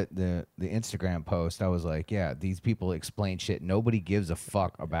for the Instagram post. I was like, yeah, these people explain shit nobody gives a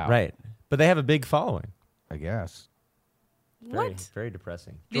fuck about. Right. But they have a big following. I guess. Very, What? very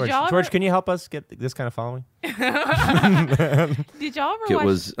depressing. Did George, y'all George, ever- can you help us get this kind of following? Did y'all ever It watch?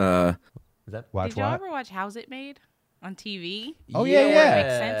 was Is that Watch Did y'all what? ever watch How's It Made on TV? Oh, yeah, yeah. Makes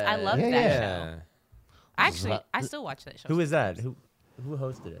sense. I love Yeah, that yeah. show. Actually, I still watch that show. Who is that? sometimes. Who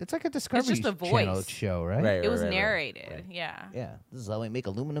hosted it? It's like a Discovery just a Channel voice. show, right? Right, It was right, right. narrated. Yeah. Yeah. This is how we make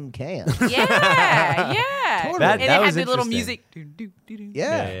aluminum cans. Yeah, yeah. Totally. That And it was had the little interesting. music. Do, do, do, do.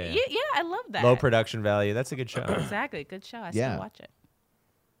 Yeah. Yeah, I love that. Low production value. That's a good show. Exactly. Good show. I Yeah. still watch it.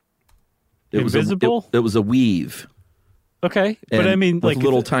 it was Invisible? it was a weave. Okay, but and I mean, with like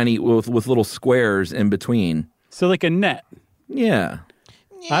little tiny with little squares in between. so like a net. Yeah,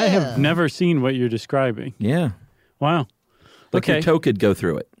 I have never seen what you're describing. yeah. Wow. Like Okay. your toe could go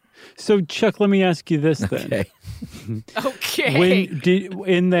through it. So Chuck, let me ask you this then. Okay. Okay.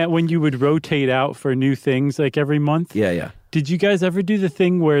 When you would rotate out for new things like every month, Yeah. did you guys ever do the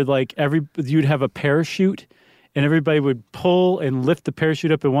thing where like you'd have a parachute and everybody would pull and lift the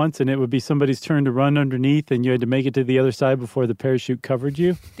parachute up at once and it would be somebody's turn to run underneath and you had to make it to the other side before the parachute covered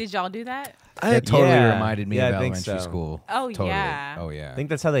you? Did y'all do that? That totally Yeah. reminded me Yeah, of I think elementary so. school. Oh, Totally. yeah. Oh, yeah. I think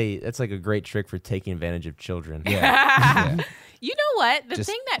that's how that's like a great trick for taking advantage of children. yeah. You know what? The Just-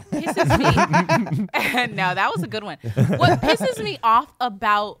 thing that pisses me. No, that was a good one. What pisses me off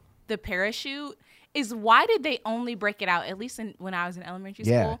about the parachute is why did they only break it out, at least when I was in elementary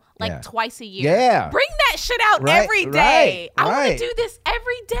Yeah, school, like yeah. twice a year? Yeah. Bring that shit out Right, every day. right, I want right. to do this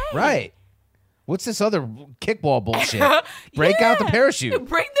every day. Right. What's this other kickball bullshit? Break out the Yeah. parachute.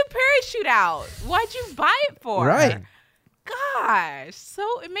 Bring the parachute out. Why'd you buy it for? Right. Gosh, so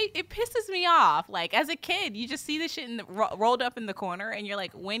it pisses me off. Like as a kid, you just see this shit rolled up in the corner, and you're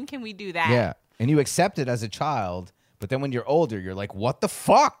like, when can we do that? Yeah. And you accept it as a child, but then when you're older, you're like, what the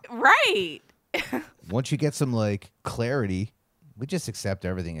fuck? Right. Once you get some like clarity, we just accept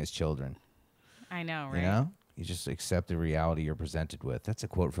everything as children. I know, right? You know? You just accept the reality you're presented with. That's a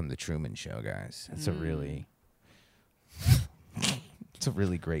quote from the Truman Show, guys. That's a really it's a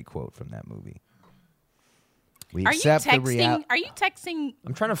really great quote from that movie. We Are you accept the texting? reality. Are you texting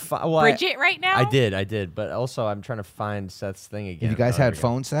I'm trying to find Bridget right now? I did, but also I'm trying to find Seth's thing again. Have you guys Oh, had here we go.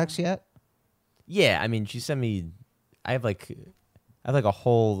 phone sex yet? Yeah, I mean, she sent me. I have like a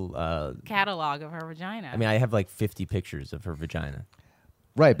whole. Catalog of her vagina. I mean, I have like 50 pictures of her vagina.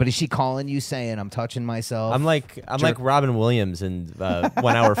 Right, but is she calling you saying I'm touching myself? I'm like Robin Williams in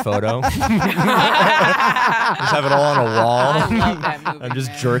 1 Hour Photo. Just have it all on a I wall. love that movie. I'm just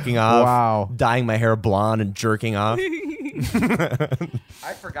man. jerking off. Wow. Dyeing my hair blonde and jerking off.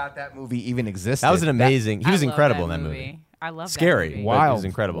 I forgot that movie even existed. That was an amazing. He was I love incredible in that movie. movie. I love Scary. That movie. Wow. wild, was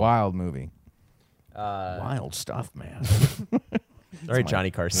incredible. Wild movie. Wild stuff, man. All right, Johnny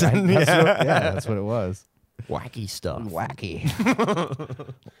Carson. That's what it was. Wacky stuff. Wacky.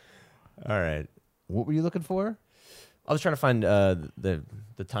 All right. What were you looking for? I was trying to find the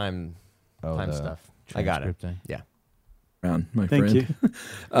time Oh, time the stuff. I got it. transcript thing? Yeah. Around, my Thank friend. you.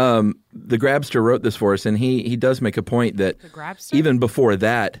 The Grabster wrote this for us, and he does make a point that The Grabster? even before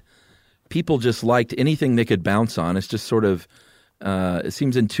that, people just liked anything they could bounce on. It's just sort of it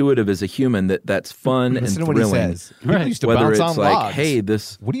seems intuitive as a human that that's fun and Listen to what he thrilling. says. People used to Whether bounce it's on like, logs. hey,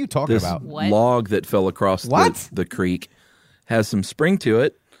 this What are you talking this about? What? log that fell across What? the creek has some spring to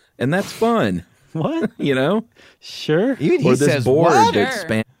it, and that's fun. What? You know, Sure. Even or he this says board what? that Sure.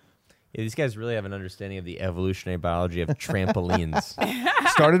 spans. Yeah, these guys really have an understanding of the evolutionary biology of trampolines.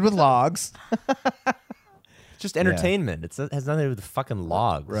 Started with logs. It's just entertainment. It has nothing to do with the fucking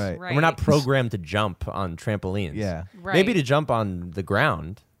logs. Right. And we're not Right. programmed to jump on trampolines. Yeah. Right. Maybe to jump on the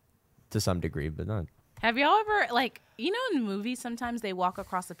ground to some degree, but not. Have y'all ever, like, you know, in movies, sometimes they walk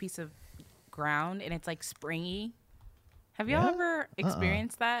across a piece of ground and it's like springy? Have y'all Yeah? ever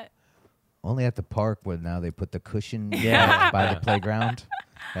experienced that? Only at the park where now they put the cushion Yeah. by the playground.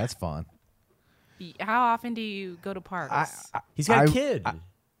 That's fun. How often do you go to parks? He's got I- a kid.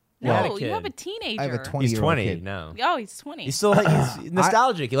 no, had a you kid. have a teenager. I have a 20 He's year old 20 kid. now. Oh, he's 20. He's still he's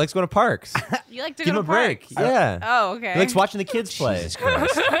nostalgic. He likes going to parks. You like to Give go him a to break. parks? Yeah. Oh, okay. He likes watching the kids play. Jesus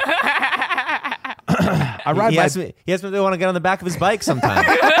Christ. I ride He my asks me if they want to get on the back of his bike sometime.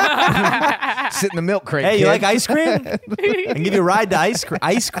 sit in the milk crate. Hey, you kid. like ice cream? I can give you a ride to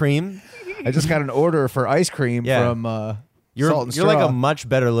ice cream. I just got an order for ice cream Yeah. from You're Salt and like Straw. a much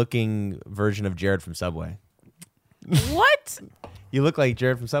better looking version of Jared from Subway. What? You look like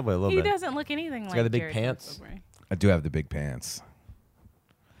Jared from Subway a little He bit. doesn't look anything like got the big Jared pants. Goldberg. I do have the big pants.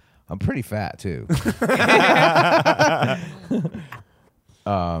 I'm pretty fat too.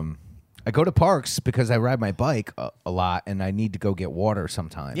 I go to parks because I ride my bike a lot, and I need to go get water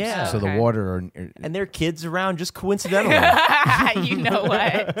sometimes. Yeah. So Okay. the water. And there are kids around just coincidentally. You know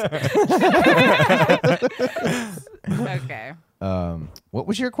what? Okay. What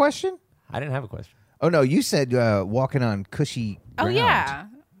was your question? I didn't have a question. Oh no, you said walking on cushy Oh ground. yeah.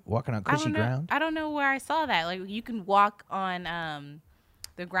 Walking on I cushy don't know. ground. I don't know where I saw that. Like you can walk on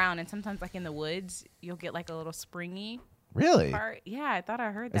the ground, and sometimes like in the woods, you'll get like a little springy Really? part. Yeah, I thought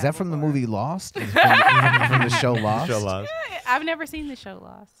I heard that. Is that from the before. movie Lost? From the show Lost? Show lost. I've never seen the show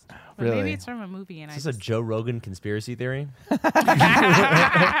Lost. But Really? Maybe it's from a movie. And Is I this a just... Joe Rogan conspiracy theory?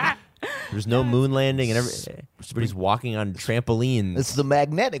 There's no moon landing, and everybody's walking on trampolines. It's the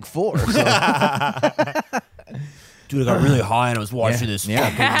magnetic force. Dude, I got really high and I was watching Yeah. this Yeah.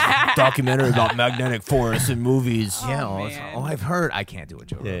 fucking documentary about magnetic forests and movies. Yeah, man. I've heard. I can't do a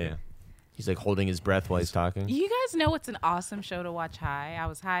joke. Yeah. He's like holding his breath while he's talking. You guys know what's an awesome show to watch high? I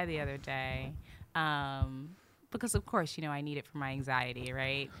was high the other day. Because of course, you know, I need it for my anxiety,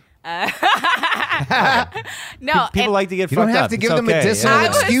 right? No, People and like to get You fucked don't have up. to It's give them okay. a medicinal I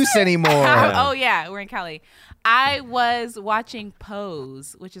was- excuse anymore. oh yeah, we're in Cali. I was watching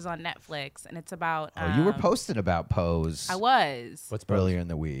Pose, which is on Netflix, and it's about. Oh, you were posting about Pose I was. What's earlier in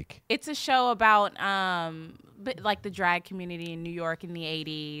the week. It's a show about but like the drag community in New York in the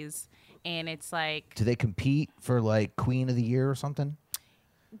 '80s, and it's like, Do they compete for like Queen of the Year or something?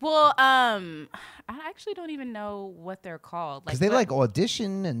 well, I actually don't even know what they're called. Because they what- like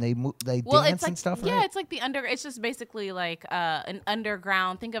audition and they well, dance it's like and stuff. yeah, right? it's like the It's just basically like an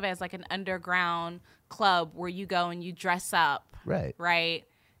underground. Think of it as like an underground club where you go and you dress up, right.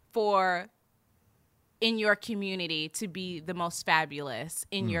 for in your community to be the most fabulous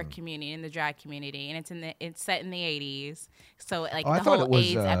in your community, in the drag community, and it's set in the 80s. So like Oh, I the thought whole it was.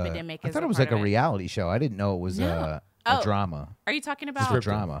 AIDS epidemic. I is thought a it was part like a of it. reality show. I didn't know it was No. a Oh. drama. Are you talking It's about a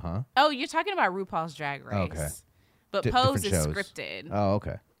drama, huh? Oh, you're talking about RuPaul's Drag Race. Okay. But Different Pose is shows. scripted. Oh,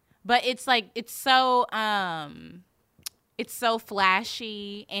 okay. But it's like it's so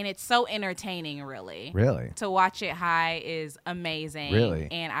flashy and it's so entertaining, really. Really? To watch it high is amazing. Really?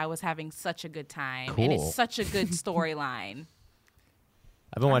 And I was having such a good time. And Cool. it's such a good storyline.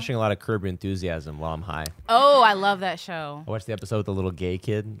 I've been watching a lot of Curb Your Enthusiasm while I'm high. Oh, I love that show. I watched the episode with the little gay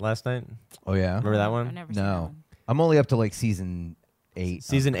kid last night. Oh yeah. Remember that I've one? never seen that No, one. I'm only up to like season 8.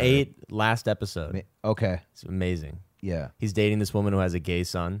 Season of Curb. 8, last episode. Okay. It's amazing. Yeah. He's dating this woman who has a gay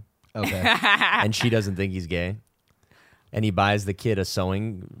son, Okay. and she doesn't think he's gay. And he buys the kid a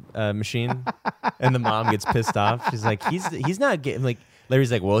sewing machine, and the mom gets pissed off. She's like, he's not gay. I'm like,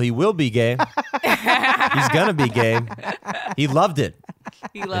 Larry's like, well, he will be gay. He's gonna be gay. He loved it.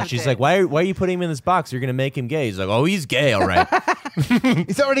 He loved And she's it. like, why are you putting him in this box? You're gonna make him gay. He's like, oh, he's gay, all right.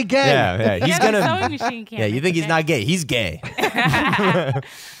 He's already gay. Yeah, he's Yeah, the gonna. sewing machine can't Yeah, you make think it he's not gay? He's gay.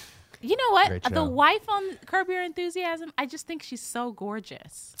 You know what? Great The show. wife on Curb Your Enthusiasm, I just think she's so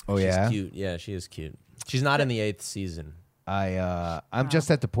gorgeous. Oh yeah. She's cute. Yeah, she is cute. She's not in the 8th season. I'm just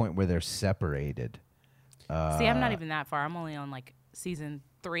at the point where they're separated. See, I'm not even that far. I'm only on like season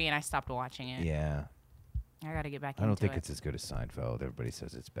 3 and I stopped watching it. Yeah. I got to get back I into don't think it. it's as good as Seinfeld. Everybody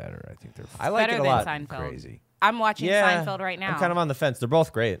says it's better. I think they're I like better it a than lot. Seinfeld. crazy. I'm watching Yeah, Seinfeld right now. I'm kind of on the fence. They're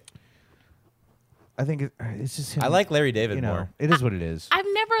both great. I think it's just. I like Larry David you know, more. It is what it is. I've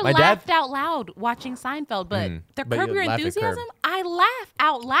never My dad- laughed out loud watching Seinfeld, but the But Curb you Your laugh at Curb. Enthusiasm, I laugh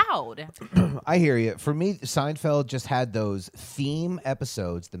out loud. I hear you. For me, Seinfeld just had those theme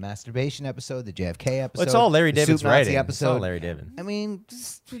episodes: the masturbation episode, the JFK episode. Well, it's all Larry the David's Soup Nazi writing. episode. It's all Larry David. I mean,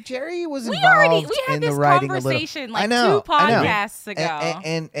 Jerry was We involved had in this the writing a conversation little. like I know, 2 I know. podcasts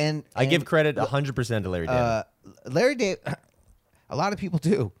ago. And I give credit 100% to Larry David. Larry David. A lot of people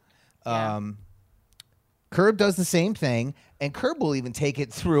do. Yeah. Curb does the same thing, and Curb will even take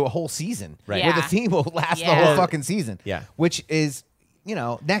it through a whole season, Right. where the Yeah. theme will last the Yeah. whole fucking season. Yeah. Which is,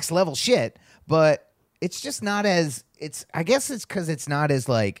 next level shit. But it's just not as. It's. I guess it's because it's not as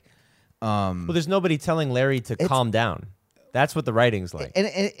like. Well, there's nobody telling Larry to calm down. That's what the writing's like. And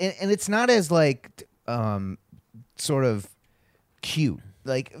it's not as like sort of cute.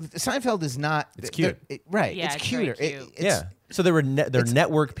 Like Seinfeld is not. It's cute. Right. Yeah, it's it's very cuter. cute. It's- Yeah. So there were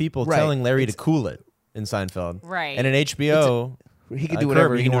network people Right. telling Larry to It's- cool it in Seinfeld. Right. And in HBO, He can Curb, do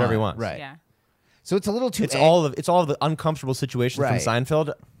whatever he he can do wants. whatever he wants. Right. Yeah. So it's a little too. It's all of the uncomfortable situations Right. from Seinfeld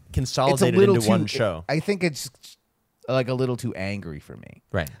It's a consolidated little into too. one show. I think it's like a little too angry for me.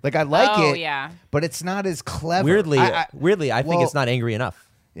 Right. Like I like Oh, it, yeah. but it's not as clever. Weirdly, I I think well- it's not angry enough.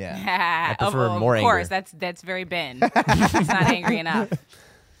 Yeah. I prefer of more course, anger. that's very Ben. He's not angry enough.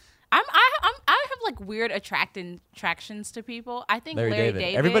 I have like weird attractions to people. I think Larry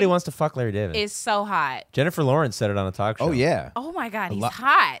David. Everybody wants to fuck Larry David. is so hot. Jennifer Lawrence said it on a talk show. Oh yeah. Oh my God, he's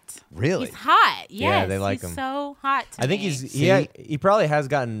hot. Really? He's hot. Yes, Yeah, they like he's him. so hot. To I think me. he probably has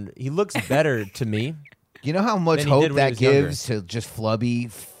gotten. He looks better to me. You know how much Than he did hope when he that was younger. gives to just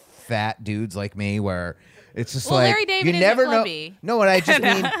flubby, fat dudes like me, where it's just Well, like Larry David you isn't never know. flubby. No, what I just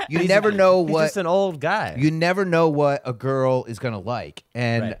mean, you never know He's what just an old guy. you never know what a girl is gonna like,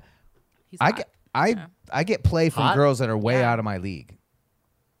 and Right. He's I hot. get I get play from Hot? girls that are way Yeah. out of my league.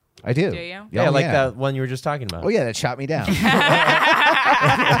 I do. Do you? yeah, Oh, like yeah. that one you were just talking about. Oh yeah, that shot me down.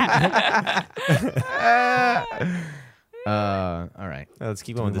 All right. Let's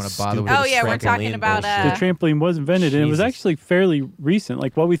keep Do going we with wanna this bother with Oh, yeah, we're trampoline talking about, bullshit. The trampoline was invented, and it was Jesus. actually fairly recent.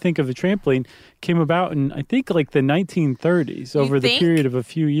 Like what we think of a trampoline came about in, I think, like the 1930s, over the think? period of a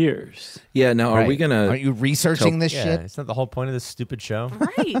few years. Yeah. Now, are we Right. gonna Aren't you researching this yeah, shit? it's not the whole point of this stupid show.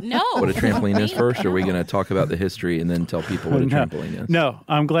 Right. No. what a trampoline is first? Or are we No. going to talk about the history and then tell people what a trampoline is? No,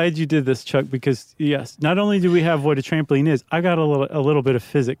 I'm glad you did this, Chuck, because yes, not only do we have what a trampoline is, I got a little bit of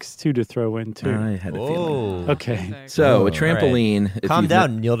physics too to throw in too. I had a feeling. Oh, Okay. So Oh, a trampoline. If calm you've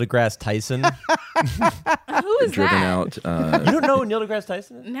down, Neil deGrasse Tyson. Who is Driven that? out. You don't know who Neil deGrasse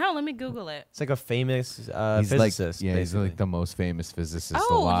Tyson is? No, let me Google it. It's like a famous He's physicist. like, yeah, he's basically. like the most famous physicist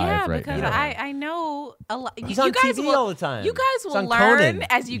Oh alive yeah, right because now. I know a lot. He's you on guys TV will, all the time. You guys He's will on learn Conan.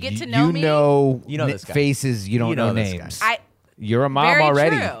 as you get to know you me. know, You know this guy. faces. You don't You know know this guy. names. You're a mom Very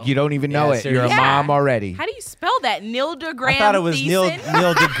already. true. You don't even know Yeah, it. You're a seriously. mom already. How do you spell that? Neil deGrasse. I thought it was Neil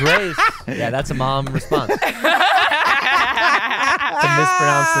Thiessen? deGrasse. Yeah, that's a mom response. To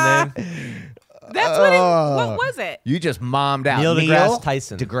mispronounce the name. That's what. What was it? You just mommed out. Neil deGrasse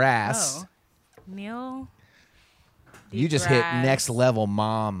Tyson. deGrasse. Oh, Neil. You just hit deGrasse. next level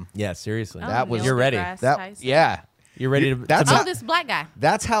mom. Yeah, seriously. Oh, that was- Neil You're ready. deGrasse That Tyson. yeah. You're ready to. That's to how- Oh, this black guy.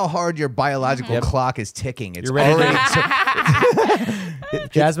 That's how hard your biological Yep. clock is ticking. It's You're ready to- already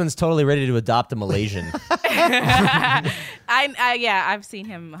Jasmine's totally ready to adopt a Malaysian. I've seen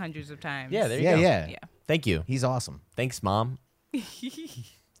him hundreds of times. Yeah, there you yeah, go. yeah. Yeah. Thank you. He's awesome. Thanks, Mom. Well,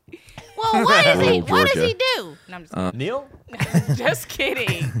 what is he? Little What does Georgia. he do? No, I'm just, Neil? just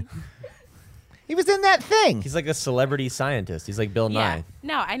kidding. He was in that thing. He's like a celebrity scientist. He's like Bill Yeah. Nye.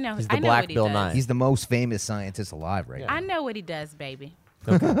 No, I know. He's I the know black what he Bill does. Nye. He's the most famous scientist alive right now. I know what he does, baby.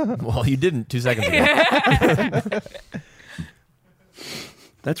 Well, you didn't 2 seconds ago.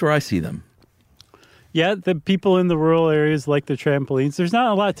 That's where I see them. Yeah, the people in the rural areas like the trampolines. There's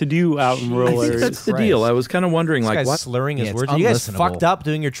not a lot to do out in rural That's areas. the deal. I was kind of wondering, This like, guy's what? slurring his Yeah, it's words. Are you guys unlistenable. fucked up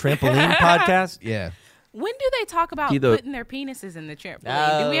doing your trampoline podcast? Yeah. When do they talk about Either- putting their penises in the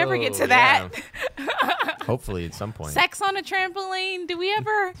trampoline? Do we ever get to Oh, that? Hopefully at some point. Sex on a trampoline? Do we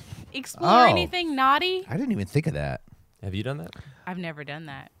ever explore Oh. anything naughty? I didn't even think of that. Have you done that? I've never done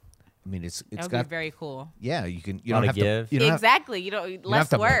that. I mean, it's That would got be very cool. yeah. You can you Lot don't of have give. to you don't have- Exactly. You don't you don't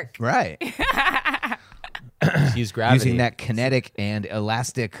less have to- work. right. Just use gravity. Using that kinetic and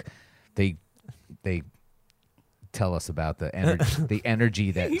elastic, they tell us about the energy the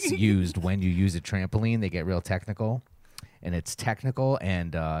energy that's used when you use a trampoline. They get real technical, and it's technical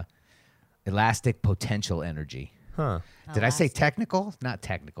and elastic potential energy. Huh. Did I say technical? Not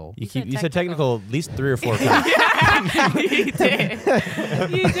technical. You said said technical at least 3 or 4 times. You did.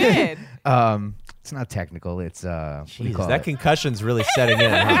 You did. It's not technical. It's what do you Jeez, call that it? concussion's really setting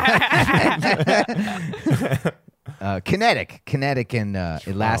in. Huh? Kinetic and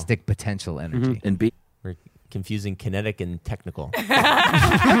elastic potential energy. And B, We're confusing kinetic and technical.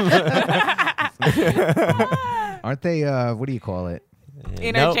 Aren't they? What do you call it?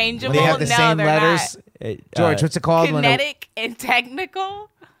 Interchangeable. They have the no, same they're letters. George, what's it called Kinetic and technical.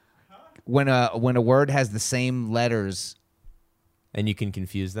 when a word has the same letters, And you can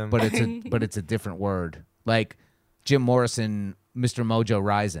confuse them. but it's a different word? Like Jim Morrison, Mr. Mojo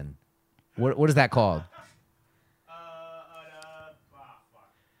Rising. What is that called?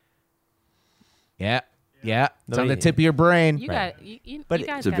 Yeah. Yeah. It's No, on the you- tip of your brain. You Right. got. You But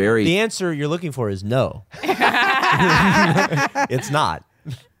guys it's a got very the answer you're looking for is no. It's not.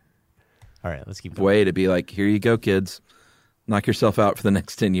 All right, let's keep going. way to be like, here you go, kids. Knock yourself out for the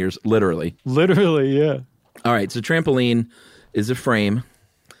next 10 years, literally. Literally, yeah. All right, so trampoline is a frame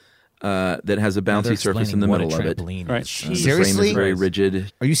that has a Now they're bouncy surface in explaining the what middle a of it. trampoline Right. is. The frame Seriously? is very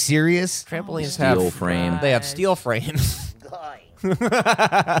rigid. Are you serious? Trampolines Steel have frame. They have steel frames.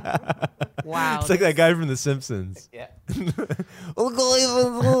 Wow. It's like that guy from The Simpsons. Yeah. With the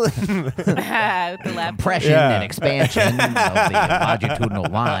lab. Compression Yeah. and expansion of the longitudinal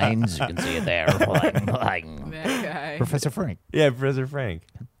lines. You can see it there. That guy. Professor Frank. Yeah, Professor Frank.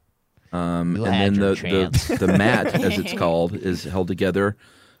 And You then had your the chance. the mat, as it's called, is held together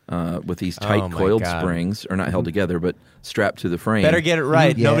with these tight Oh my coiled God. springs, or not held together, but strapped to the frame. Better get it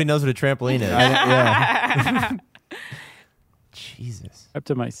right. Yeah. Nobody knows what a trampoline is. Yeah. Jesus. Up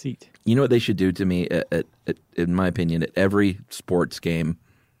to my seat. You know what they should do to me, in my opinion, at every sports game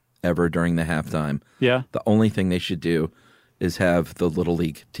ever during the halftime? Yeah. The only thing they should do is have the Little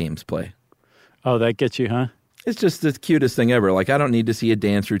League teams play. Oh, that gets you, huh? It's just the cutest thing ever. Like, I don't need to see a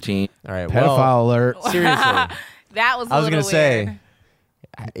dance routine. All right. Pedophile Well, alert. seriously. That was a I was little gonna say, weird.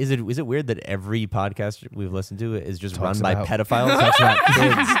 is it weird that every podcast we've listened to is just Talks run by about- pedophiles? Talks about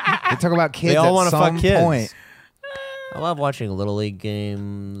kids. They talk about kids. They all want to fuck kids. Point. I love watching Little League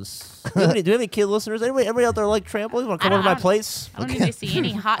games. Do you have any kid listeners? Anybody out there like trampolines? Want to come over to my place? I don't need to see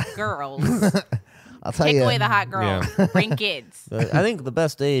any hot girls. I'll tell Take you. away the hot girls. Bring kids. I think the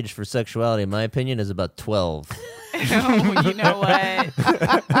best age for sexuality, in my opinion, is about 12. Oh, you know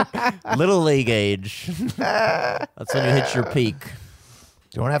what? Little League age. That's when you hit your peak.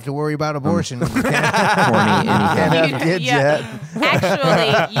 Don't have to worry about abortion. You can't Corny anything. have kids Yeah. yet.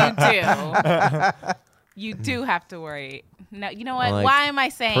 Actually, you do. You do have to worry. No, you know what? Like, Why am I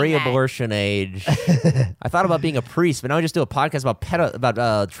saying Pre-abortion age. I thought about being a priest, but now I just do a podcast about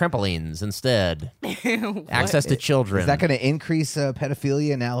trampolines instead. that? Access to children. Is that going to increase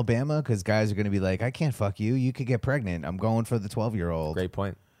pedophilia in Alabama? Because guys are going to be like, I can't fuck you. You could get pregnant. I'm going for the 12-year-old. Great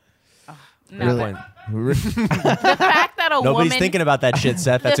point. No. Really? The fact that a Nobody's woman thinking about that shit,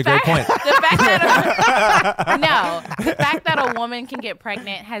 Seth. That's a great point. The fact that the fact that a woman can get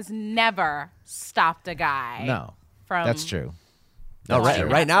pregnant has never stopped a guy. No, from that's true. No, That's true.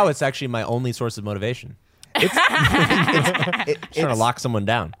 right now it's actually my only source of motivation. It, Trying to it's- lock someone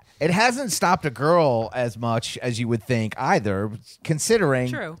down. it hasn't stopped a girl as much as you would think either, considering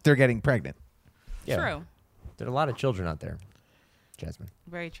True. they're getting pregnant. Yeah. True. There are a lot of children out there, Jasmine.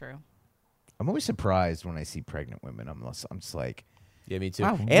 Very true. I'm always surprised when I see pregnant women. I'm just like, Yeah, me too.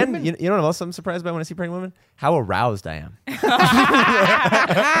 Wow, And women- you know what else I'm surprised by when I see pregnant women? How aroused I am. Are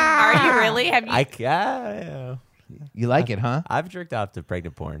you really? Have you? Yeah. you like it, huh? I've jerked off to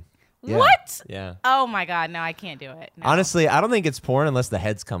pregnant porn. Yeah. What? Yeah. Oh my God! No, I can't do it. No. Honestly, I don't think it's porn unless the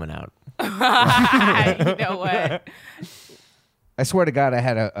head's coming out. You know what? I swear to God, I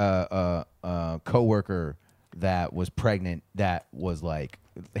had a coworker that was pregnant that was like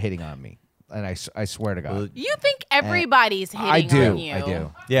hitting on me, and I swear to God, Well, You think everybody's hitting I do. on you? I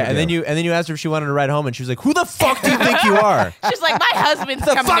do. Yeah, I and then do. you asked her if she wanted to ride home, and she was like, "Who the fuck do you think you are? She's like, my husband's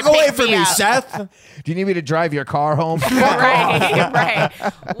Get the coming fuck to away pick from me, up. Seth!" Do you need me to drive your car home? right.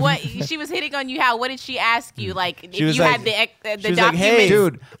 What she was hitting on you? How? What did she ask you? Like, if She was you like- had the She was like, document. "Hey,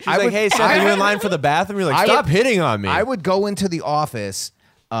 Dude, She's I like, would- "Hey, Seth, I- are you in line for the bathroom?" You're like, I "Stop would- hitting on me." I would go into the office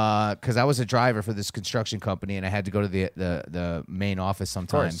because I was a driver for this construction company, and I had to go to the main office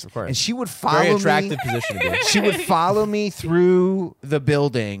sometimes. of course. And she would follow Very me. attractive position to be in. She would follow me through the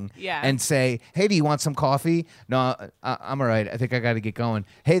building Yeah. and say, "Hey, do you want some coffee?" "No, I'm all right. I think I got to get going."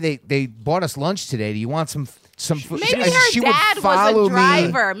 "Hey, they bought us lunch today. Do you want some food?" Maybe And her she would dad was follow a me.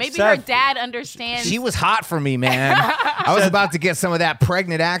 driver. Maybe her Seth, dad understands. She was hot for me, man. I was about to get some of that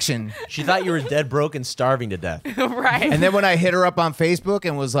pregnant action. She thought you were dead broke and starving to death. right. And then when I hit her up on Facebook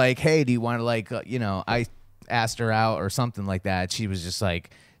and was like, "Hey, do you want to I asked her out or something like that." She was just like,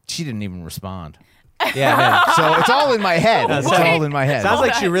 she didn't even respond. Yeah, man. So it's all in my head. It's Wait. all in my head. Sounds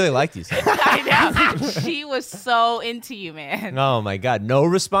like she really liked you, Seth. I know. She was so into you, man. Oh my God, no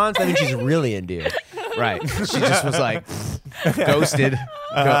response. I mean, she's really into you. Right. She just was like ghosted.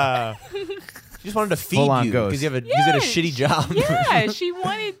 She just wanted to feed Full-on you ghost. because you have a shitty job. Yeah, she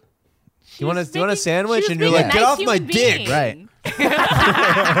wanted. You want a sandwich? she And was you're being like, a "Get nice off my human dick." being.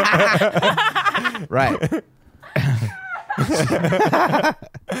 Right.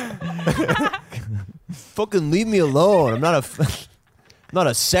 Fucking leave me alone. I'm not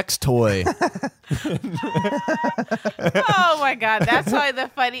a sex toy. Oh my God, that's why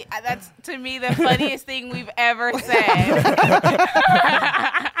that's to me the funniest thing we've ever said.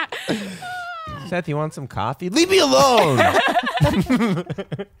 Seth, you want some coffee? Leave me alone. I'm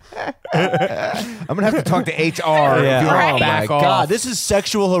gonna have to talk to HR. if you Right. Oh my back God, off. this is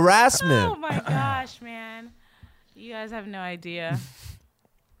sexual harassment. Oh my gosh, man. You guys have no idea.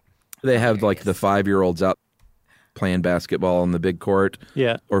 They have like the 5-year-olds out playing basketball on the big court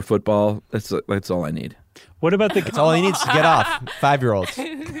Yeah. or football. That's all I need. What about the That's all he needs to get off. 5-year-olds.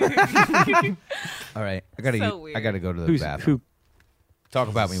 All right. I gotta So weird. I gotta go to the who's, bathroom. Talk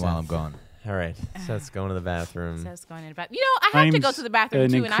about me while I'm gone. All right, Seth's going to the bathroom. Seth's going in the bathroom. I have to go to the bathroom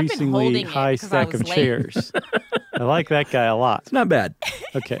an too, and I've been increasingly holding high it because I stack was of late. chairs. I like that guy a lot. It's not bad.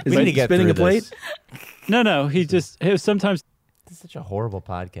 Okay. Is We need he to get spinning through a plate? this. No. He sometimes This is such a horrible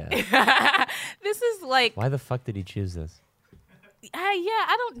podcast. This is like, Why the fuck did he choose this?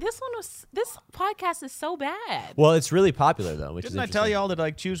 I don't. This podcast is so bad. Well, it's really popular though, which Didn't is I tell interesting. you all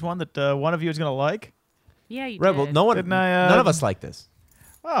to choose one that one of you is going to like? Yeah, you Right, did. well, no one, Didn't I, none of us like this.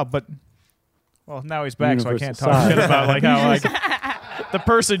 Oh, but well, now he's back, so I can't Universal talk sigh. shit about like how like the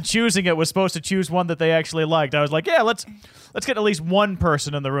person choosing it was supposed to choose one that they actually liked. I was like, yeah, let's get at least one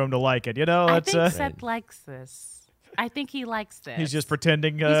person in the room to like it. You know, I let's. think Seth likes this. I think he likes this. He's just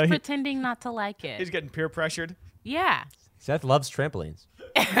pretending. He's pretending not to like it. He's getting peer pressured. Yeah. Seth loves trampolines.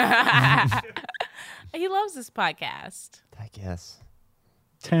 He loves this podcast. I guess.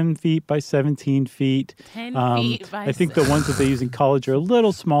 10 feet by 17 feet. 10 feet by I think the ones that they use in college are a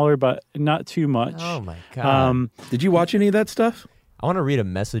little smaller, but not too much. Oh my god. Did you watch any of that stuff? I want to read a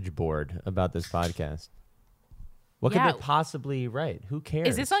message board about this podcast. What Yeah. could they possibly write? Who cares?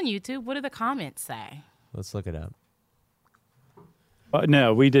 Is this on YouTube? What do the comments say? Let's look it up.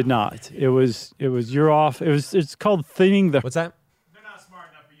 No, we did not. It was you're off. It's called thinning the. What's that? They're not smart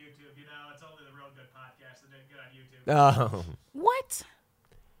enough for YouTube. You know, it's only the real good podcasts that do good on YouTube. Oh. What?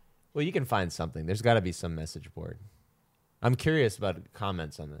 Well, you can find something. There's got to be some message board. I'm curious about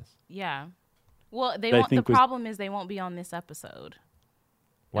comments on this. Yeah. Well, they I won't. The think was- problem is they won't be on this episode.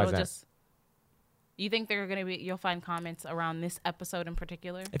 Why is It'll that? just. You think they're gonna be? You'll find comments around this episode in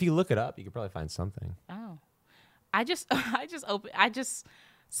particular. If you look it up, you could probably find something. Oh, I just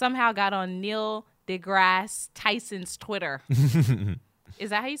somehow got on Neil deGrasse Tyson's Twitter. Is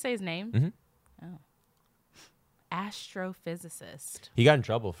that how you say his name? Mhm. Oh, astrophysicist. He got in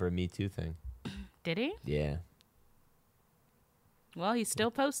trouble for a Me Too thing. Did he? Yeah. Well, he's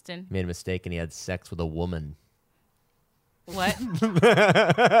still posting. Made a mistake and he had sex with a woman. What?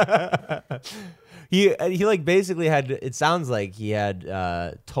 He like basically had, it sounds like he had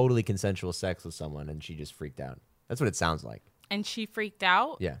totally consensual sex with someone and she just freaked out. That's what it sounds like. And she freaked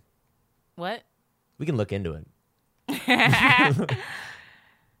out. Yeah. What? We can look into it.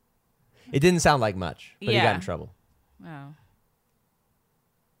 It didn't sound like much, but he got Yeah. in trouble. Oh.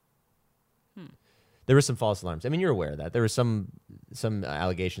 There were some false alarms. I mean, you're aware of that. There were some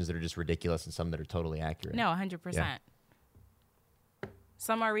allegations that are just ridiculous and some that are totally accurate. No, 100%.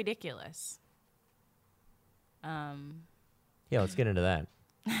 Some are ridiculous. Yeah, let's get into that.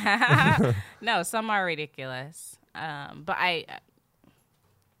 No, some are ridiculous. But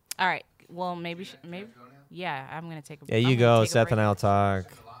all right. Well, maybe. Yeah, I'm gonna take a. Yeah, I'm you gonna go. take a Seth break. and I'll talk.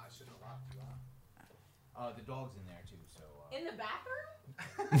 The dog's in there too, so. In the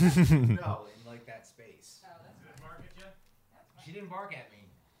bathroom? No, in like that space. She didn't bark at me.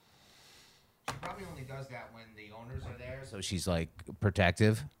 She probably only does that when the owners are there, so she's like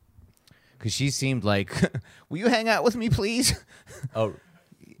protective. Because she seemed like, will you hang out with me, please? Oh,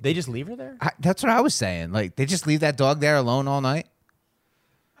 they just leave her there? That's what I was saying. Like, they just leave that dog there alone all night?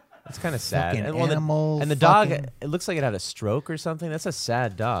 That's kind of sad. Fucking well, animal, and the dog, fucking- it looks like it had a stroke or something. That's a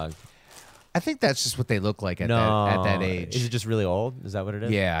sad dog. I think that's just what they look like at that age. Is it just really old? Is that what it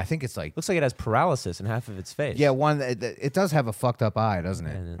is? Yeah, I think it's like. Looks like it has paralysis in half of its face. Yeah, it does have a fucked up eye, doesn't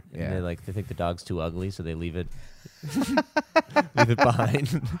it? And Yeah. they think the dog's too ugly, so they leave it leave it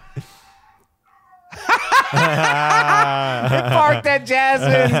behind. It barked at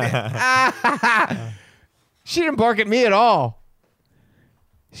Jasmine. She didn't bark at me at all.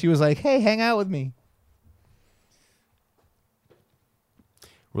 She was like, hey, hang out with me.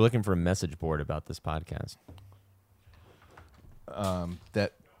 We're looking for a message board about this podcast.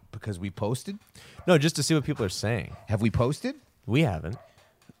 That because we posted? No, just to see what people are saying. Have we posted? We haven't.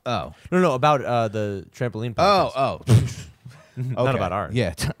 Oh. No, about the trampoline podcast. Oh. Not Okay. about ours.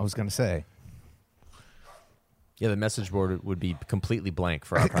 Yeah, I was going to say. Yeah, the message board would be completely blank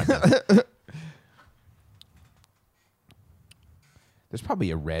for our podcast. There's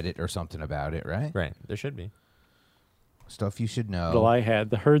probably a Reddit or something about it, right? Right, there should be. Stuff you should know. Well, I had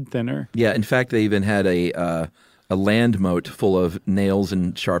the herd thinner. Yeah, in fact, they even had a land moat full of nails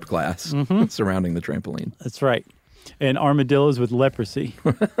and sharp glass surrounding the trampoline. That's right. And armadillos with leprosy.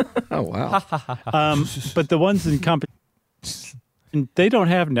 Oh, wow. But the ones in competition, they don't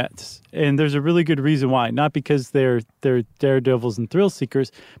have nets. And there's a really good reason why. Not because they're daredevils and thrill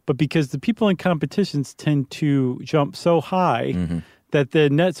seekers, but because the people in competitions tend to jump so high that the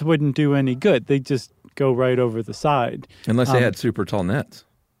nets wouldn't do any good. They just go right over the side. Unless they had super tall nets.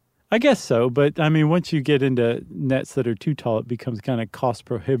 I guess so. But, I mean, once you get into nets that are too tall, it becomes kind of cost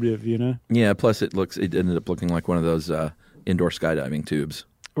prohibitive, you know? Yeah, plus it ended up looking like one of those indoor skydiving tubes.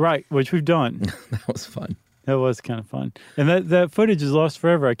 Right, which we've done. That was fun. That was kind of fun. And that footage is lost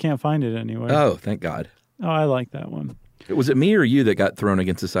forever. I can't find it anywhere. Oh, thank God. Oh, I like that one. Was it me or you that got thrown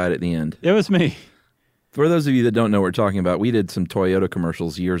against the side at the end? It was me. For those of you that don't know what we're talking about, we did some Toyota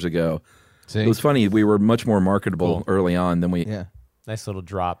commercials years ago. See? It was funny. We were much more marketable early on than we Yeah. Nice little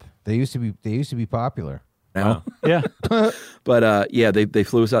drop. They used to be popular. now. Yeah. But they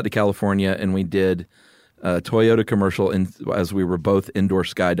flew us out to California, and we did a Toyota commercial as we were both indoor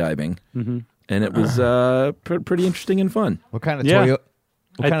skydiving, and it was pretty interesting and fun. What kind of Yeah. Toyota?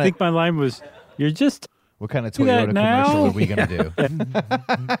 I think my line was, "You're just." What kind of Do that Toyota now? commercial are we gonna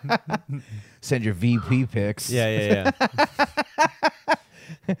do? Send your VP pics. Yeah.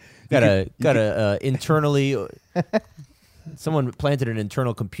 Gotta internally. Someone planted an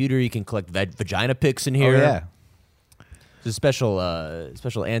internal computer. You can collect vagina pics in Oh here. yeah. There's a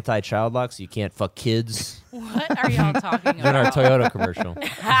special anti-child lock, so you can't fuck kids. What are y'all talking In our about? Toyota commercial.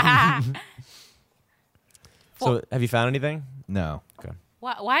 So, have you found anything? No.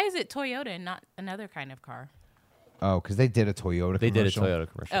 Why is it Toyota and not another kind of car? Oh, because they did a Toyota. They did a commercial.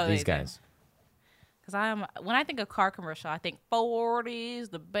 Toyota commercial. Oh, These they did. guys. Because when I think of car commercial, I think Ford is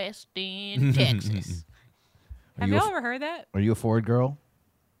the best in Texas. Have you y'all a- ever heard that? Are you a Ford girl?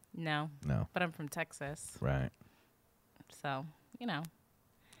 No, No. but I'm from Texas, Right. so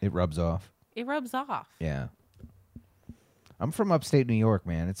It rubs off. it rubs off. Yeah. I'm from upstate New York,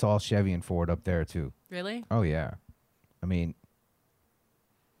 man. It's all Chevy and Ford up there too. Really? Oh yeah. I mean,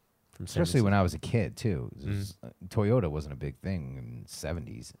 From San especially when Francisco. I was a kid too. Toyota wasn't a big thing in the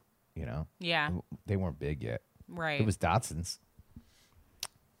 70s. You know, Yeah. they weren't big yet. Right. It was Datsuns,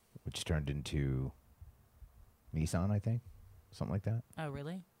 which turned into Nissan, I think, something like that. Oh,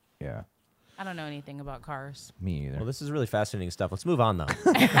 really? Yeah, I don't know anything about cars. me either. Well, this is really fascinating stuff. Let's move on, though.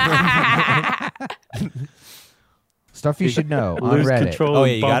 Stuff you should know on Lose Reddit. control Oh,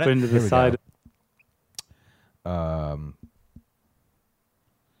 and yeah, you got bump it? into Here the we side.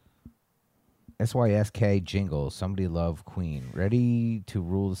 SYSK jingle. Somebody love Queen. Ready to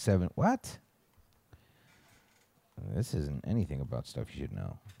rule the seven. What? This isn't anything about stuff you should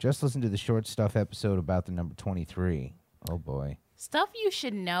know. Just listen to the short stuff episode about the number 23. Oh boy. Stuff you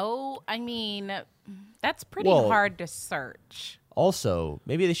should know. I mean, that's pretty Well- hard to search. Also,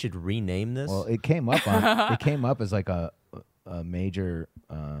 maybe they should rename this. Well, it came up on. It came up as like a major.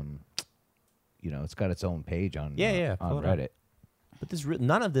 It's got its own page on. Yeah, on pull it up. Reddit. but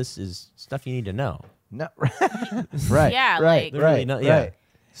none of this is stuff you need to know. No, right. Yeah, right, like- Literally right, not- yeah. right.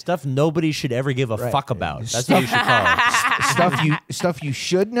 Stuff nobody should ever give a Right. fuck about. That's what you should call it. stuff you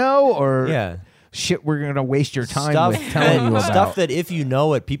should know, or Yeah. shit we're gonna waste your time Stuff with telling you about. stuff that if you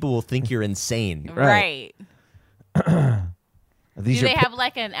know it, people will think you're insane. Right. Right. These Do are they pi- have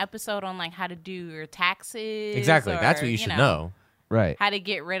like an episode on like how to do your taxes? Exactly. That's or, what you should know. right. How to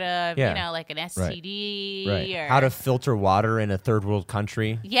get rid of, Yeah. like an STD Right. or How to filter water in a third world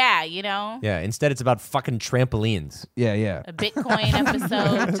country. Yeah, Yeah. Instead, it's about fucking trampolines. Yeah, yeah. a Bitcoin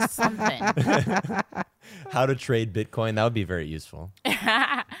episode, just something. How to trade Bitcoin. That would be very useful.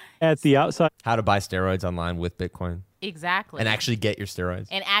 At the outside, How to buy steroids online with Bitcoin Exactly. and actually get your steroids.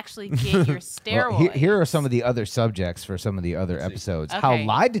 and actually get your steroids. Well, here are some of the other subjects for some of the other episodes. How Okay.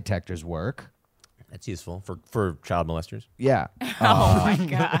 lie detectors work. That's useful for child molesters. Yeah. Oh my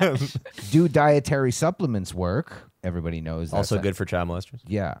gosh. Do dietary supplements work? Everybody knows. Also that's good for child molesters.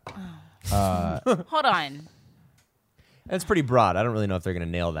 Yeah. Hold on. It's pretty broad. I don't really know if they're going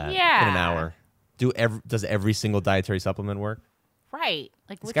to nail that in an Yeah. hour. Does every single dietary supplement work? Right.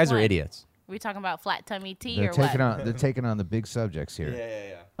 Like These which guys are one? idiots. Are we talking about flat tummy tea They're or taking what? on. They're taking on the big subjects here.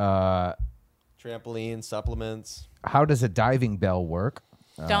 Yeah. Trampoline, supplements. How does a diving bell work?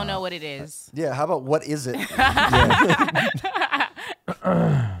 Don't know what it is. Yeah, how about what is it?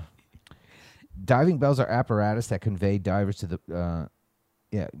 Diving bells are apparatus that convey divers to the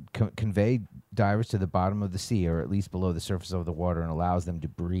convey divers to the bottom of the sea, or at least below the surface of the water, and allows them to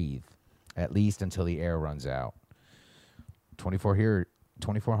breathe, at least until the air runs out.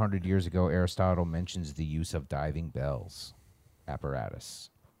 2,400 years ago, Aristotle mentions the use of diving bells apparatus.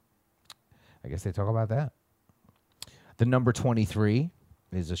 I guess they talk about that. The number 23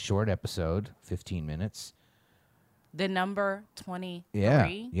 is a short episode, 15 minutes. The number 23. Yeah,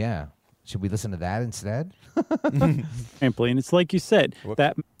 yeah. Should we listen to that instead? trampoline. It's like you said,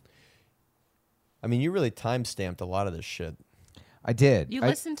 that I mean, you really time stamped a lot of this shit. I did. You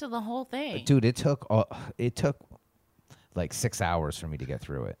listened to the whole thing. Dude, it took like 6 hours for me to get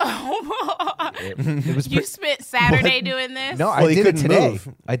through it. It was You spent Saturday doing this? no, Well, I you did it couldn't today. move.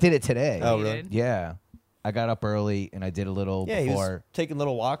 I did it today. Oh, You really? did? Yeah, I got up early and I did a little Yeah, he was before. taking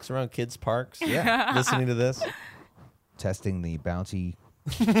little walks around kids' parks. Yeah, listening to this. testing the bouncy,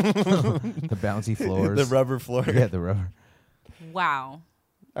 the bouncy floors. The rubber floor. Yeah, the rubber. Wow.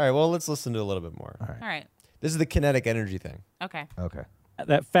 All right, well, let's listen to a little bit more. All right. This is the kinetic energy thing. Okay. Okay.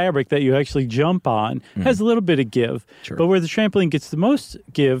 That fabric that you actually jump on has a little bit of give. Sure. But where the trampoline gets the most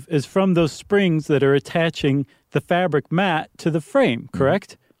give is from those springs that are attaching the fabric mat to the frame,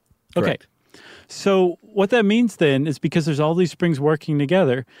 correct? Correct. Okay. So what that means then is because there's all these springs working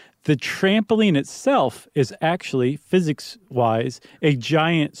together, the trampoline itself is actually, physics-wise, a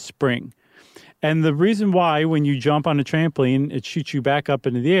giant spring. And the reason why when you jump on a trampoline, it shoots you back up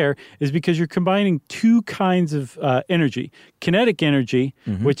into the air is because you're combining two kinds of energy. Kinetic energy,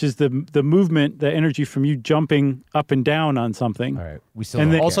 which is the movement, the energy from you jumping up and down on something. All right. We still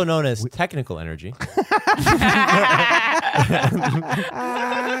And don't then- Also known as technical energy.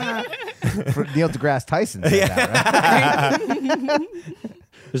 For Neil deGrasse Tyson said that, right?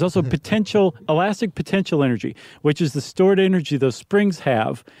 There's also elastic potential energy, which is the stored energy those springs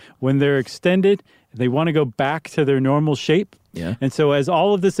have when they're extended and they want to go back to their normal shape. Yeah. And so as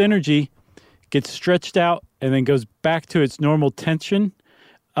all of this energy gets stretched out and then goes back to its normal tension,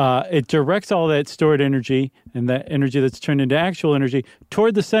 it directs all that stored energy and that energy that's turned into actual energy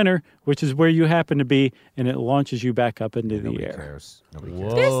toward the center, which is where you happen to be, and it launches you back up into the Nobody air. cares. Nobody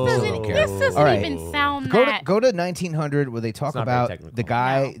Whoa. cares. This doesn't All right. even sound Go that. to, go to 1900 where they talk It's not very about technical. the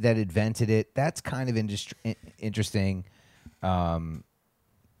guy No. that invented it. That's kind of interesting.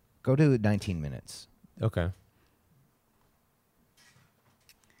 Go to 19 minutes. Okay.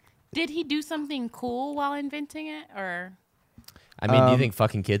 Did he do something cool while inventing it, or I mean, do you think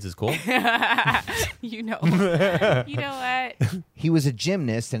fucking kids is cool? you know what? He was a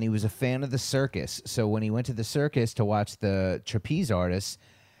gymnast and he was a fan of the circus. So when he went to the circus to watch the trapeze artists,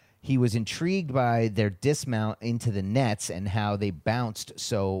 he was intrigued by their dismount into the nets and how they bounced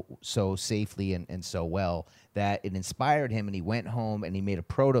so safely and so well that it inspired him. And he went home and he made a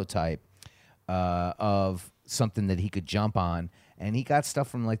prototype of something that he could jump on. And he got stuff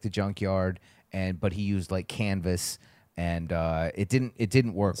from like the junkyard, but he used like canvas. And it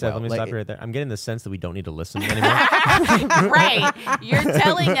didn't work So well. let me Like, stop you right there. I'm getting the sense that we don't need to listen anymore. Right. You're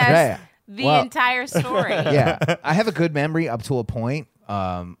telling us Yeah. the Well- entire story. Yeah, I have a good memory up to a point,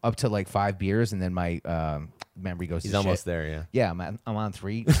 up to like 5 beers, and then my memory goes. He's to almost shit. there, yeah. Yeah, I'm on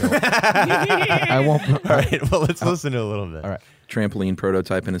 3. So I won't. All right, well, let's listen to a little bit. All right. Trampoline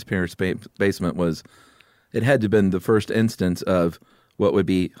prototype in his parents' basement was, it had to have been the first instance of what would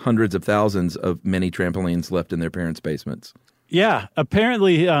be hundreds of thousands of mini trampolines left in their parents' basements. Yeah,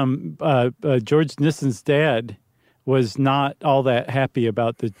 apparently George Nissen's dad was not all that happy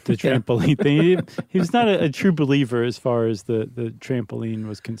about the trampoline thing. He was not a true believer as far as the trampoline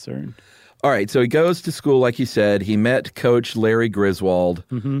was concerned. All right, so he goes to school, like you said. He met Coach Larry Griswold.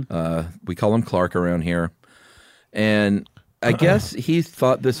 We call him Clark around here. And I guess he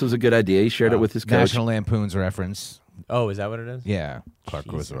thought this was a good idea. He shared it with his coach. National Lampoon's reference. Oh, is that what it is? Yeah, Clark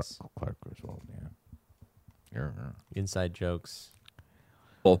Jesus. Griswold. Clark Griswold. Yeah. Inside jokes.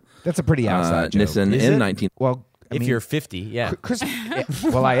 That's a pretty outside joke. Nissen Is in it? 19... Well, I If mean, you're 50, yeah.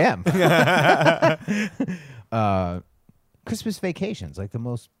 well, I am. Christmas Vacations, like the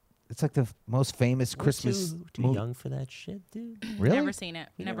most. It's like the most famous Christmas Too movie. young for that shit, dude. Really? Never seen it.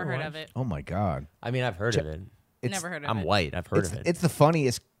 Never heard of it. Oh my god! I mean, I've heard of it. Never heard of I'm it. white. I've heard It's of it. it's the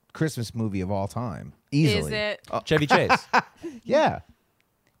funniest Christmas movie of all time. Easily. Is it? Chevy Chase. Yeah.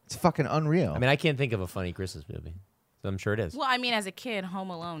 It's fucking unreal. I mean, I can't think of a funny Christmas movie. So I'm sure it is. Well, I mean, as a kid, Home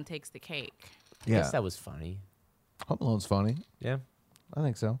Alone takes the cake. I yeah. guess that was funny. Home Alone's funny. Yeah. I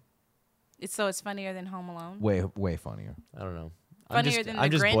think so. It's funnier than Home Alone. Way funnier. I don't know. Funnier than I'm The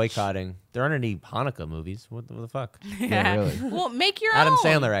just Grinch? boycotting. There aren't any Hanukkah movies. What the fuck? Yeah, really. Well, make your Adam own.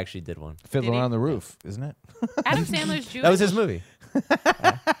 Sandler actually did one. Fiddler he? on the Roof, isn't it? Adam Sandler's Jewish. That was his movie.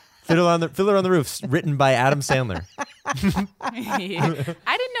 Fiddler on the Roof, written by Adam Sandler. I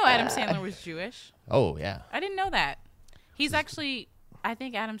didn't know Adam Sandler was Jewish. Oh yeah. I didn't know that. He's actually, I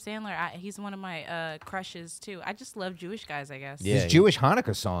think Adam Sandler, he's one of my crushes too. I just love Jewish guys, I guess. Yeah. His Jewish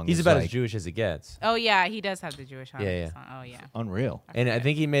Hanukkah song. He's is about like as Jewish as it gets. Oh yeah, he does have the Jewish Hanukkah Yeah. song. Oh yeah. unreal. And I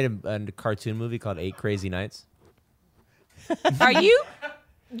think he made a cartoon movie called 8 Crazy Nights. Are you?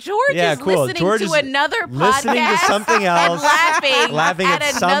 George Yeah, is cool. listening George to is another podcast. listening to something else, and laughing at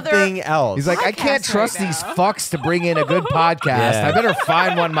another. something else. He's like, I can't Podcast trust right these now. fucks to bring in a good podcast. Yeah. I better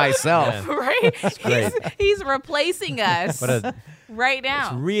find one myself. Right? great. He's replacing us right It's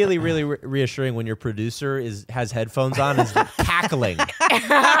now. really, really reassuring when your producer has headphones on and is cackling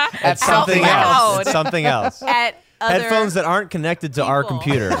At something loud. else. It's something else. At other Headphones that aren't connected to our people.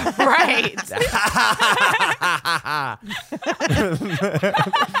 computer. Right.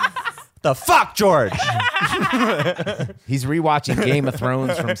 The fuck, George? He's rewatching Game of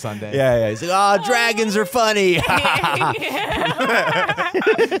Thrones from Sunday. Yeah. He's like, oh, dragons are funny.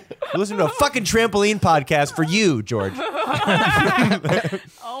 Listen to a fucking trampoline podcast for you, George.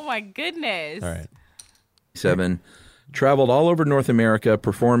 Oh my goodness. All right. 7 traveled all over North America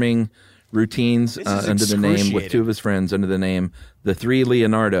performing routines This is under the name with excruciating. 2 of his friends under the name the 3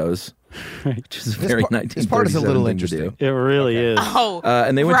 Leonardos, which is a very This part is a 1937 little thing to interesting. do. It really is. Oh,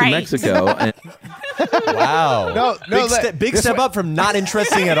 And they went to right. Mexico. And Wow. No, big step up from not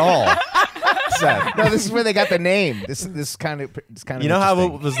interesting at all. No, this is where they got the name. This kind of You know how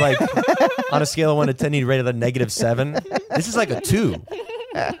interesting. it was like on a scale of 1 to 10, you'd rate it a -7? This is like a 2.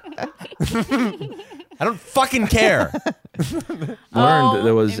 I don't fucking care. learned that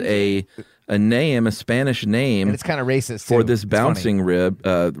there was a name, a Spanish name and it's kind of racist for too. this It's funny. bouncing rig,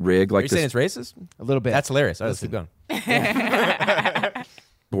 Are like you saying this it's racist? a little bit. That's hilarious. All right, let's keep going.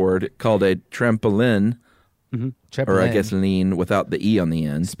 board called a trampoline, or I Trampoline, guess lean without the E on the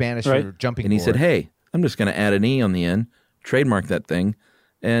end. Spanish Right. for jumping. And he said, board. hey, I'm just going to add an E on the end, trademark that thing,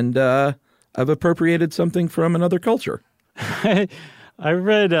 and I've appropriated something from another culture. I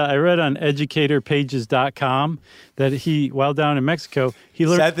read on educatorpages.com that he, while down in Mexico, he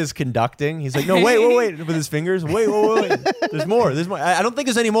learned. Seth is conducting. He's like, no, wait, with his fingers. Wait. There's more. I don't think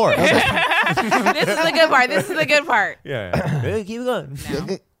there's any more. This is the good part. This is the good part. Yeah. Hey, keep going.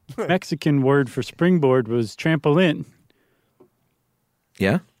 Mexican word for springboard was trampoline.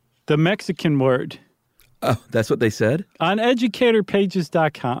 Yeah? The Mexican word Oh, that's what they said? on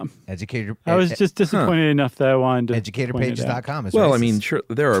educatorpages.com. Educator. I was just disappointed enough that I wanted to. point it out. educatorpages.com is Well, I racist. mean, sure,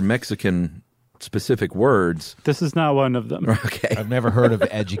 there are Mexican specific words. This is not one of them. Okay. I've never heard of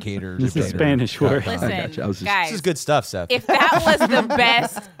educator. This is a Spanish word. Listen, gotcha. I was just- guys, This is good stuff, Seth. if that was the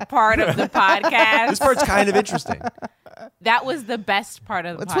best part of the podcast, This part's kind of interesting. that was the best part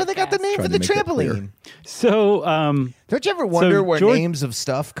of the That's podcast. where they got the name Trying for the to make that clear. trampoline. So, Don't you ever wonder where George- names of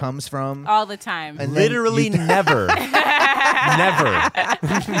stuff comes from? all the time. And then Literally you- never. Never.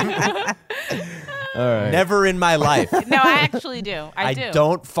 Never in my life. No, I actually do. I do.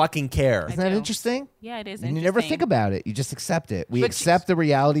 don't fucking care. Isn't that do. interesting? Yeah, it is And interesting. you never think about it. You just accept it. We But accept the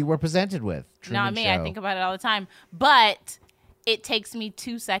reality we're presented with. Not Truman me. Show. I think about it all the time. But it takes me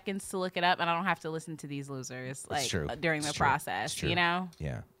 2 seconds to look it up, and I don't have to listen to these losers like true. during the It's true. process. It's true. You know,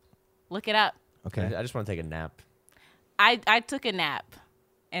 Yeah. look it up. Okay. I just want to take a nap. I took a nap,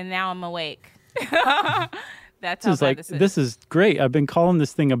 and now I'm awake. That's how this is bad like, this is. this is great. I've been calling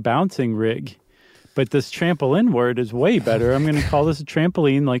this thing a bouncing rig, but this trampoline word is way better. I'm going to call this a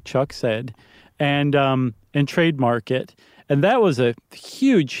trampoline, like Chuck said, and trademark it. And that was a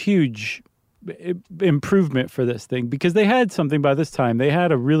huge improvement for this thing, because they had something by this time. They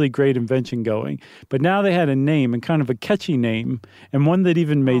had a really great invention going, but now they had a name, and kind of a catchy name, and one that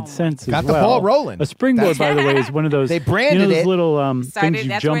even made sense Got as the well. ball rolling. A springboard, by the way, is one of those. They branded you know those it. little Started- things you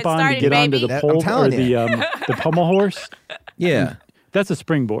that's where jump it on to started, get onto baby. the That- I'm pole or telling the pommel horse. Yeah. That's a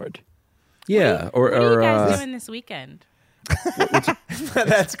springboard. Yeah. Or what are you guys uh, doing this weekend?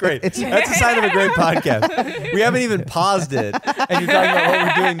 That's great. That's a sign of a great podcast. We haven't even paused it, and you're talking about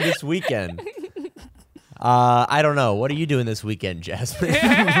what we're doing this weekend. I don't know. What are you doing this weekend, Jasmine?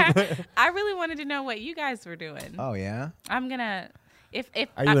 I really wanted to know what you guys were doing. Oh yeah. I'm gonna. If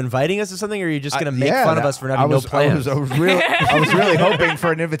Are you inviting us to something, or are you just going to make Yeah, fun of that- us for having no plans? I was really hoping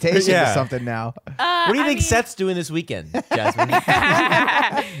for an invitation Yeah. to something now. What do you think Seth's doing this weekend, Jasmine?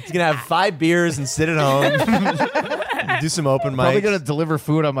 He's going to have 5 beers and sit at home, do some open mics, Probably gonna deliver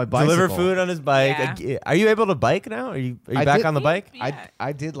food on my bicycle. deliver food on his bike. Yeah. Are you able to bike now? Are you I back did- on the bike?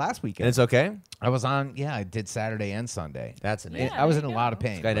 I did last weekend. And it's okay? I was on. Yeah, I did Saturday and Sunday. That's amazing. I was in there a you lot of go.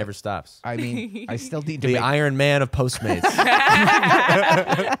 pain. This guy but never stops. I mean, I still need to The make. Iron Man of Postmates.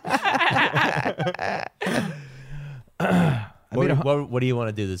 What do you want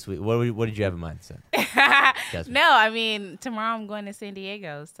to do this week? What did you have in mind, Seth? Jasmine? No, I mean tomorrow I'm going to San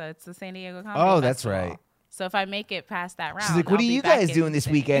Diego, so it's the San Diego Comedy Oh, that's Festival. right. So if I make it past that round, She's like, "What I'll are be you back guys in doing this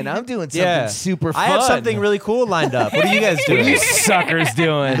San- weekend? I'm doing something Yeah. super fun. I have something really cool lined up. What are you guys doing? you suckers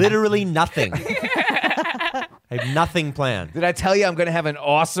doing? Literally nothing. I have nothing planned. Did I tell you I'm going to have an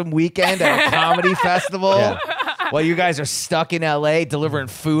awesome weekend at a comedy festival? Yeah. While you guys are stuck in LA delivering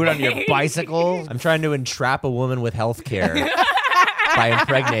food on your bicycles. I'm trying to entrap a woman with health care by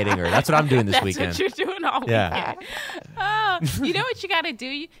impregnating her. That's what I'm doing this That's weekend. what you're doing all Yeah. weekend. Oh, you know what you got to do?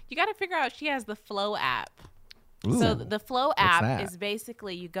 You got to figure out if she has the Flow app. So the Flow app that? is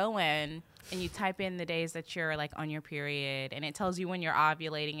basically you go in and you type in the days that you're like on your period, and it tells you when you're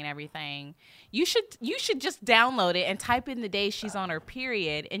ovulating and everything. You should just download it and type in the days she's on her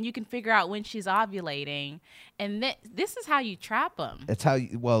period, and you can figure out when she's ovulating. And this is how you trap them. That's how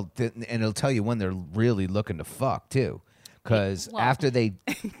you, and it'll tell you when they're really looking to fuck too. Because Well, after they,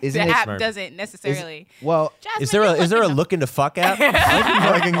 The isn't it? app doesn't necessarily. Well, Jasmine, Is there a you're looking to fuck app?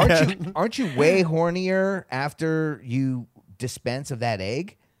 aren't you way hornier after you dispense of that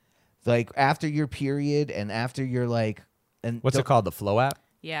egg? Like after your period and after you're like, and What's it called? The Flow app?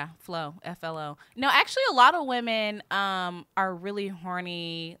 Yeah, Flow, FLO. No, actually, a lot of women are really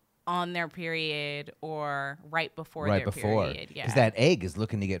horny on their period or right before Right their before, period. Yeah. because that egg is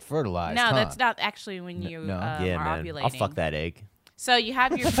looking to get fertilized. No, huh? that's not actually when you no. Yeah, are man. ovulating. I'll fuck that egg. So you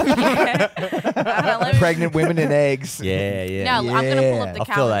have your let me- Pregnant women and eggs. Yeah, yeah. No, I'm gonna pull up the I'll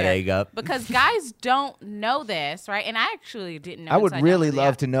calendar. fill that egg up. Because guys don't know this, right? And I actually didn't know. I would until really downloaded the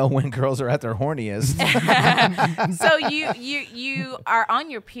love app. to know when girls are at their horniest. So you are on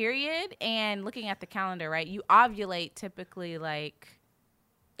your period and looking at the calendar, right? You ovulate typically like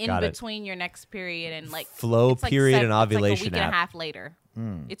in Got it. between your next period and like Flow it's like period seven- and it's like ovulation a week and app. a half later.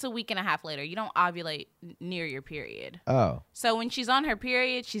 It's a week and a half later. You don't ovulate near your period. Oh, So when she's on her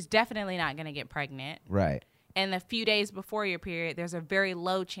period, she's definitely not going to get pregnant. right. And a few days before your period, there's a very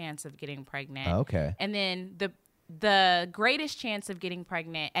low chance of getting pregnant. Okay. And then the greatest chance of getting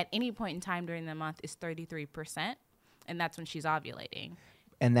pregnant at any point in time during the month is 33%, and that's when she's ovulating.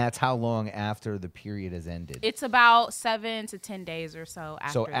 And that's how long after the period has ended. It's about 7 to 10 days or so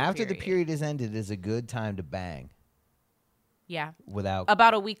after. So after the period has ended is a good time to bang Yeah, without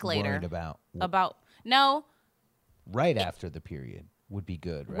about a week later. worried about No, right after the period would be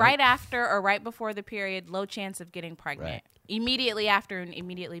good, right? right after or right before the period, low chance of getting pregnant. Right. Immediately after and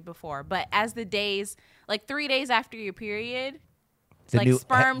immediately before. But as the days, like 3 days after your period,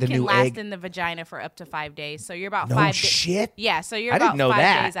 sperm the can new last egg- in the vagina for up to 5 days. So you're about No 5 shit. Yeah, so you're I about didn't know 5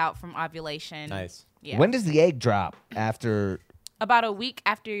 that. days out from ovulation. Nice. Yeah. When does the egg drop after? About a week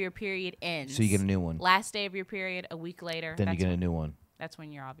after your period ends. So you get a new one. Last day of your period, a week later. Then you that's get a new one. That's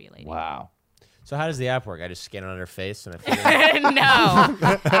when you're ovulating. Wow. So how does the app work? I just scan it on her face and I figure it out. No.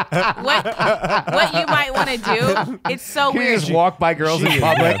 what you might want to do, it's so You weird. just walk by girls in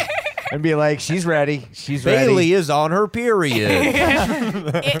public and be like, "She's ready. She's ready." Bailey is on her period.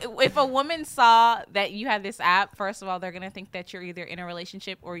 If a woman saw that you had this app, first of all, they're going to think that you're either in a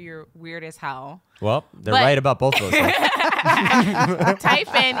relationship or you're weird as hell. Well, they're But- right about both those things.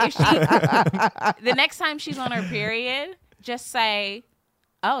 Type in if she the next time she's on her period, just say,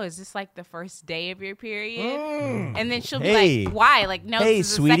 "Oh, is this like the first day of your period?" And then she'll be Hey. like, "Why?" Like, no, Hey, this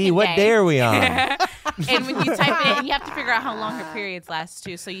is the sweetie, second what day are we on? And when you type it in, you have to figure out how long her periods last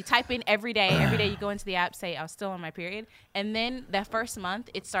too. So you type in every day. Every day you go into the app, say, "I'm still on my period," and then that first month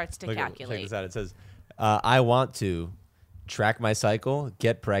it starts to Check calculate. this out. It says, I want to track my cycle,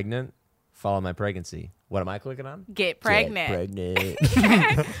 get pregnant, follow my pregnancy. What am I clicking on? Get pregnant. Get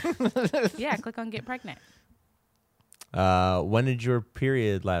pregnant. Yeah, click on get pregnant. When did your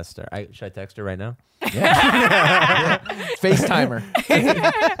period last start? Should I text her right now? FaceTimer.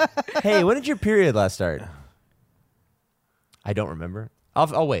 Hey, when did your period last start? I don't remember.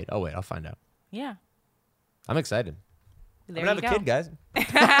 I'll wait. I'll find out. Yeah. I'm excited. There I'm you gonna have go. a kid,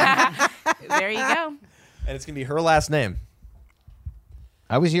 guys. There you go. And it's gonna be her last name.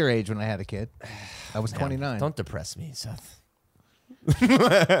 I was your age when I had a kid. I was 29. Don't depress me, Seth.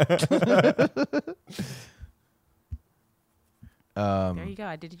 There you go.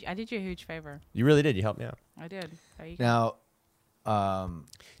 I did you a huge favor. You really did. You helped me out. I did. There you go. Now,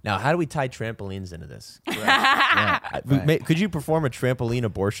 Now, how do we tie trampolines into this? yeah, right. Could you perform a trampoline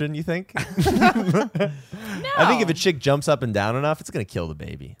abortion, you think? No. I think if a chick jumps up and down enough, it's going to kill the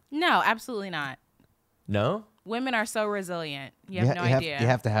baby. No, absolutely not. No? Women are so resilient. You have no idea. You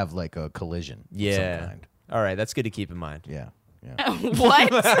have to have like a collision. of some Yeah. kind. All right, that's good to keep in mind. Yeah.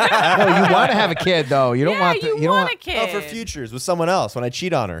 What? No, you want to have a kid though. You don't yeah, want. you don't want want a kid. Oh, for futures with someone else when I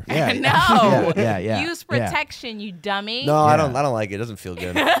cheat on her. Yeah. No. Yeah. Use protection, you dummy. No, Yeah. I don't like it. It doesn't feel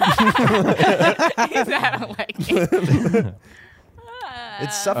good. I don't like it.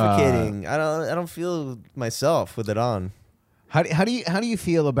 It's suffocating. I don't feel myself with it on. How do you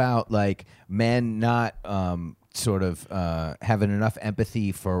feel about like men not sort of having enough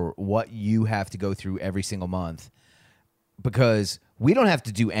empathy for what you have to go through every single month? Because we don't have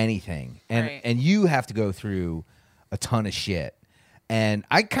to do anything, and Right. and you have to go through a ton of shit, and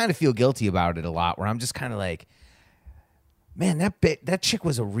I kind of feel guilty about it a lot. Where I'm just kind of like, man, that chick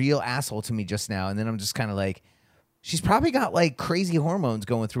was a real asshole to me just now, and then I'm just kind of like, she's probably got like crazy hormones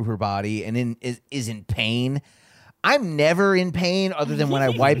going through her body, and is in pain. I'm never in pain other than when I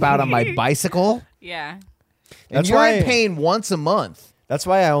wipe out on my bicycle. Yeah. And That's you're why- in pain once a month That's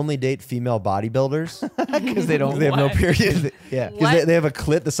why I only date female bodybuilders. because they don't. They have no period. Yeah. Because they have a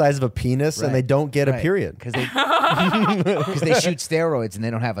clit the size of a penis and Right. they don't get a Right. period. Because they shoot steroids and they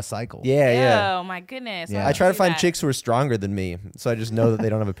don't have a cycle. Yeah, yeah. Oh my goodness. Yeah. I try to find that. chicks who are stronger than me, so I just know that they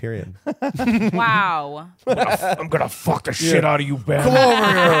don't have a period. Wow. I'm gonna fuck the shit out of you, Ben. Come over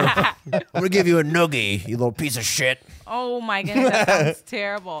here. I'm gonna give you a noogie, you little piece of shit. Oh my goodness, that sounds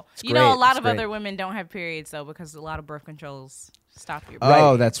terrible. You know, great. a lot It's of great. other women don't have periods though because a lot of birth controls stop your. Oh,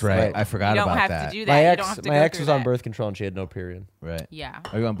 periods. that's right. Right. I forgot You don't about have that. to do that. My You ex, don't have to my go ex through was on that. birth control and she had no period. Right. Yeah.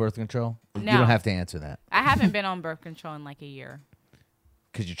 Are you on birth control? You No. don't have to answer that I haven't been on birth control in like a year.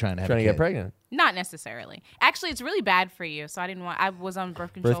 because you're trying to have Trying a to get kid. pregnant. Not necessarily. Actually, it's really bad for you. So I didn't want. I was on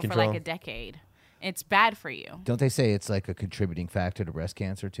birth control, for control. like a decade. It's bad for you. Don't they say it's like a contributing factor to breast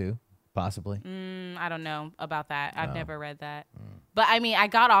cancer too? Possibly. I don't know about that. Oh. I've never read that. But I mean, I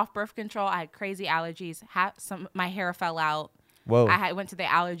got off birth control. I had crazy allergies. My hair fell out. Whoa. I went to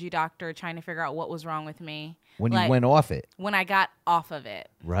the allergy doctor trying to figure out what was wrong with me. When Like, you went off it, when I got off of it.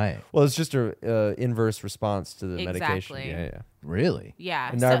 right? Well, it's just a inverse response to the medication. Exactly. Yeah, yeah. Really? Yeah.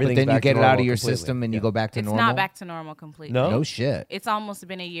 And so now But everything's then you back to get it out normal of your completely. system and you Yeah. go back to it's normal. not back to normal completely. No? No shit. It's almost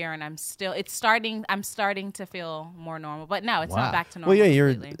been a year and I'm starting to feel more normal. But no, it's Wow. not back to normal. Well, yeah,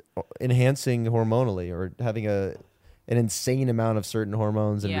 you're completely. enhancing hormonally or having an insane amount of certain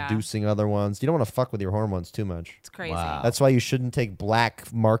hormones and Yeah. reducing other ones. You don't want to fuck with your hormones too much. It's crazy. Wow. That's why you shouldn't take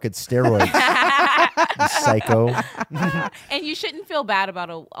black market steroids. You psycho. And you shouldn't feel bad about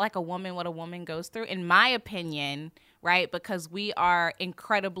a woman, what a woman goes through, in my opinion, right? Because we are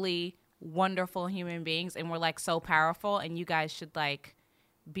incredibly wonderful human beings and we're like so powerful, and you guys should like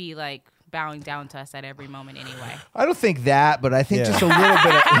be like bowing down to us at every moment anyway. I don't think that, but I think Yeah. just a little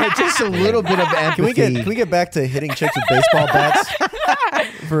bit, of, just a little bit of empathy. Can we get back to hitting chicks with baseball bats?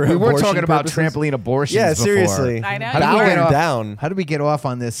 For We were abortion talking about purposes? trampoline abortions. Yeah, before. seriously. I know. How did we Bowing get off? down. How did we get off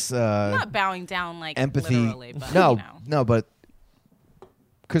on this? I'm not bowing down like Empathy. literally, but No, you know. no, but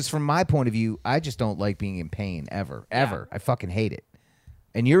because from my point of view, I just don't like being in pain ever. I fucking hate it.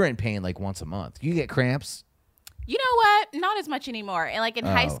 And you're in pain like once a month. You get cramps, You know what? Not as much anymore. And like in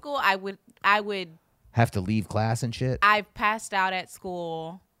high Oh. school, I would have to leave class and shit. I've passed out at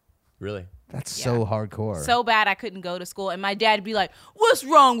school Really? That's Yeah. so hardcore. so bad I couldn't go to school, and my dad'd be like, "What's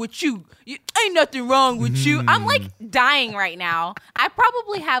wrong with you? Ain't nothing wrong with you." I'm like dying right now. I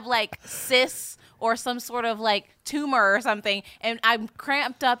probably have like cysts or some sort of like tumor or something, and I'm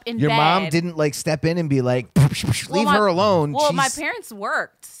cramped up in Your bed. mom didn't like step in and be like, leave Well, my- her alone. Well, my She's- parents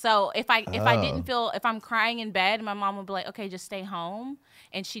worked, so if I Oh. didn't feel, if I'm crying in bed, my mom would be like, "Okay, just stay home,"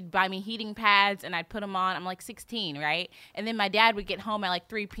 and she'd buy me heating pads, and I'd put them on. I'm like 16, right? And then my dad would get home at like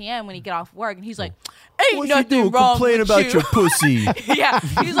 3 p.m. when he get off work, and he's like, "Ain't What you nothing do? wrong Complain with about you." your pussy. Yeah,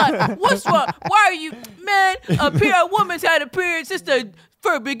 he's like, "What's wrong? Why are you, man? A woman's had a period since the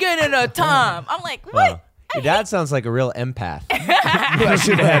beginning of time." I'm like, "What?" Your dad sounds like a real empath. I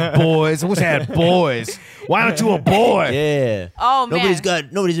should have had boys. I wish I had boys. Why aren't you a boy? Yeah. Oh man.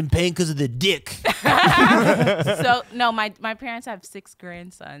 Nobody's in pain because of the dick. So no, my parents have 6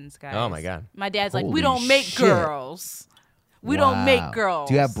 grandsons, guys. Oh, my God. My dad's like, Holy "We don't make shit. girls. We don't make Wow. girls."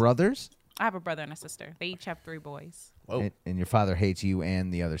 Do you have brothers? I have a brother and a sister. They each have 3 boys. And your father hates you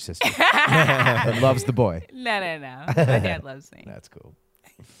and the other sister. And loves the boy. No. My dad loves me. That's cool.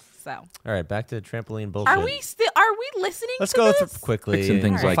 So, All right, back to trampoline bullshit. are we listening? Let's to go this? quickly. Fixing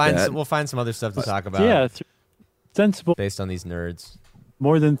things we'll like find that. We'll find some other stuff to talk about. Yeah, sensible. Based on these nerds.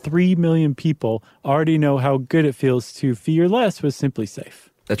 More than 3 million people already know how good it feels to fear less with Simply Safe.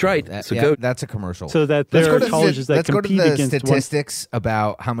 That's right. That- So yeah, go. that's a commercial. So that Let's there go are to the- colleges that let's go to compete the against one. statistics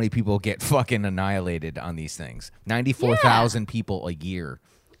about how many people get fucking annihilated on these things. 94,000 people a year.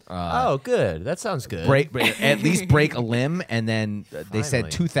 Oh, good. That sounds good. At least break a limb, and then they said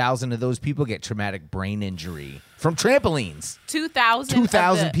Finally. 2,000 of those people get traumatic brain injury from trampolines. 2,000.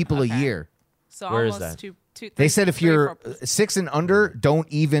 2,000 people a okay. year. So Where is almost that? two. They said if 3 or you're 4. 6 and under, don't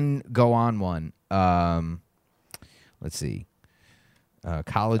even go on one. Let's see.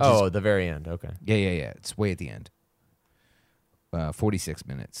 Colleges. Oh, the very end. Okay. Yeah. It's way at the end. 46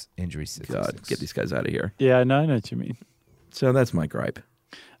 minutes. Injury statistics. God, get these guys out of here. Yeah, no, I know what you mean. So that's my gripe.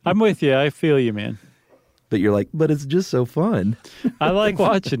 I'm with you. I feel you, man. But you're like, but it's just so fun. I like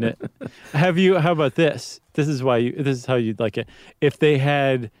watching it. How about this? This is how you'd like it. If they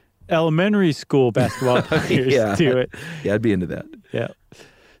had elementary school basketball players Yeah. do it. Yeah, I'd be into that. Yeah.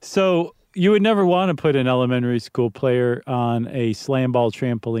 So you would never want to put an elementary school player on a slam ball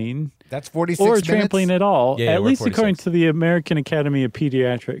trampoline That's 46 or a minutes. trampoline at all, Yeah, at we're least according 46. to the American Academy of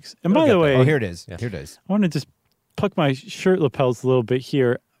Pediatrics. And by get the way, Oh, here it is. Yeah. Here it is. I want to just pluck my shirt lapels a little bit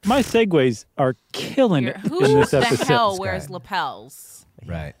here. My segues are killing it Who in this the episode. hell wears lapels?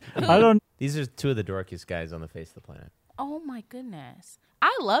 Right. I don't. These are two of the dorkiest guys on the face of the planet. Oh my goodness.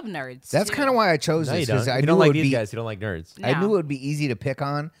 I love nerds. That's too. kind of why I chose No, this. you don't. 'Cause I You knew don't it like would these be- guys. You don't like nerds. I No. knew it would be easy to pick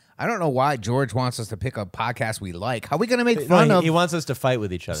on. I don't know why George wants us to pick a podcast we like. How are we going to make fun No, of he wants us to fight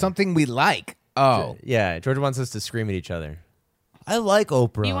with each other. something we like? Oh. Yeah, George wants us to scream at each other. I like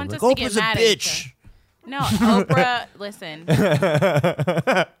Oprah. You want like, us to get Oprah's a mad at each bitch. No, Oprah, listen.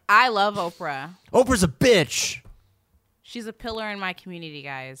 I love Oprah. Oprah's a bitch. She's a pillar in my community,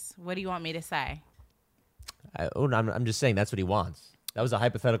 guys. What do you want me to say? I'm just saying that's what he wants. That was a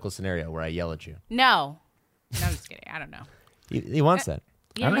hypothetical scenario where I yell at you. No. No, I'm just kidding. I don't know. He wants that.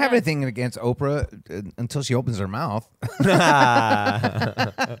 Yeah, I don't he have does. anything against Oprah until she opens her mouth.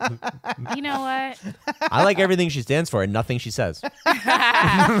 You know what? I like everything she stands for and nothing she says.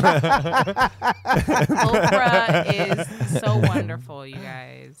 Oprah is so wonderful, you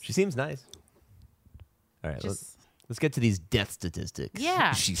guys. She seems nice. All right, Just, let's get to these death statistics.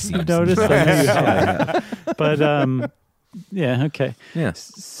 yeah. She You seems noticed I knew you had. But yeah, okay. Yeah.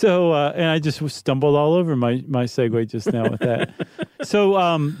 So and I just stumbled all over my segue just now with that.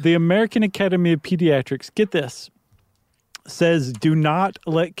 So the American Academy of Pediatrics, get this, says do not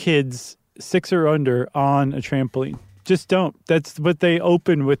let kids 6 or under on a trampoline. Just don't. That's what they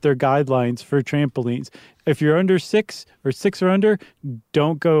open with their guidelines for trampolines. If you're under 6 or 6 or under,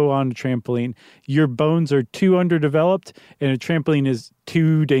 don't go on a trampoline. Your bones are too underdeveloped and a trampoline is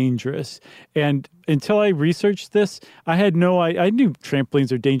too dangerous. And until I researched this, I had I knew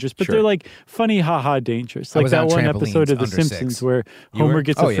trampolines are dangerous, but Sure. they're like funny haha dangerous. I Like was that on one trampolines episode of The under Simpsons 6. where You Homer were?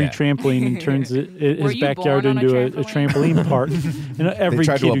 gets Oh, a free yeah. trampoline and turns his Were you backyard born on a into a trampoline? trampoline park. And every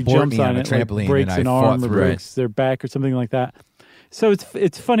tried to kid who abort jumps me on on a it like, trampoline, breaks and an I fought arm or through it. breaks their back or something like that. So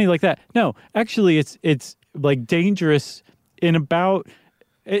it's funny like that. No, actually, it's like dangerous in about.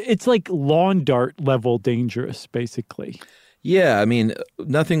 It's like lawn dart level dangerous, basically. Yeah, I mean,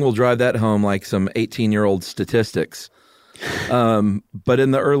 nothing will drive that home like some 18-year-old statistics. But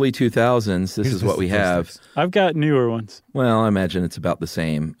in the early 2000s, this is what we have. I've got newer ones. Well, I imagine it's about the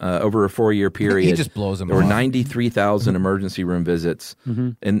same. Over a 4-year period, He just blows them there were off. 93,000 emergency room visits.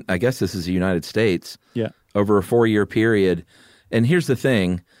 And I guess this is the United States. Yeah. Over a 4-year period. And here's the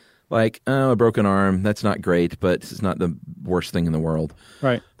thing. Like, a broken arm, that's not great, but it's not the worst thing in the world.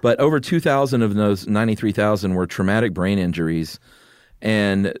 Right. But over 2,000 of those 93,000 were traumatic brain injuries.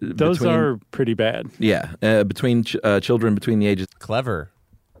 And Those are pretty bad. between children between the ages Clever.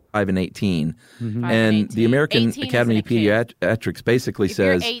 5 and 18. 5 And the American 18 Academy of isn't a kid. Pediatrics basically If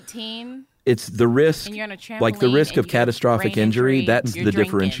you're says 18 it's the risk, and you're on a like the trampoline risk and of you have catastrophic brain injury, injury, that's you're the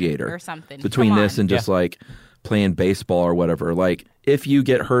drinking differentiator or something. between Come this on. and just like playing baseball or whatever. Like if you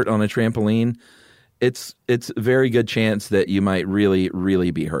get hurt on a trampoline, it's a very good chance that you might really,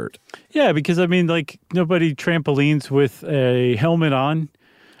 really be hurt. Yeah, because I mean, like nobody trampolines with a helmet on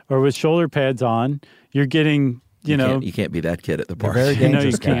or with shoulder pads on. You're getting, you know, you can't be that kid at the They're park. very You know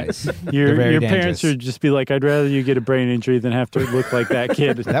you dangerous can't. guys. your They're very parents dangerous. would just be like, I'd rather you get a brain injury than have to look like that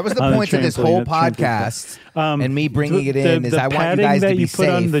kid. That was the on a point of this trampoline whole at the trampoline park. podcast, and me bringing it in is the I want you padding guys that to be you put safe.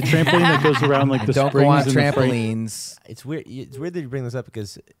 on the trampoline that goes around like the Don't go springs on and the frame. trampolines. It's weird. It's weird that you bring this up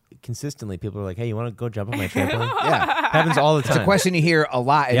because consistently people are like, "Hey, you want to go jump on my trampoline?" Yeah, Happens all the time. it's a question you hear a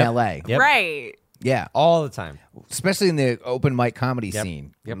lot in Yep. L.A. Yep. Right. Yeah, All the time. especially in the open mic comedy Yep.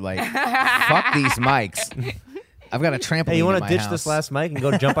 scene. Yep. Like, fuck these mics. I've got a trampoline. Hey, you want want to ditch this last mic and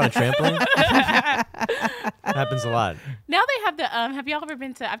go jump on a trampoline? Happens a lot. Now they have the have y'all ever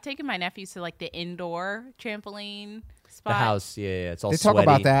been to I've taken my nephews to like the indoor trampoline spot. The house, yeah, it's all They talk sweaty.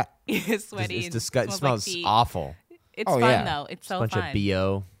 about that. It's sweaty. It's and disgusting. It smells smells like feet. awful. It's Oh, fun yeah. though. It's so Bunch fun. of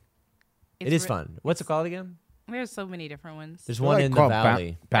bo. It It's is re- fun. What's it called again? There's so many different ones. There's They're one like in the called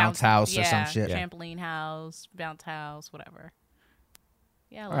valley. Bounce House or some yeah, shit. Trampoline house, bounce house, whatever.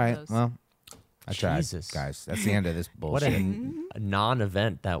 Yeah, I love All right. those. Well, I tried, Jesus. guys. That's the end of this What bullshit. a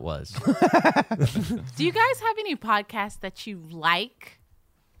non-event that was. Do you guys have any podcasts that you like?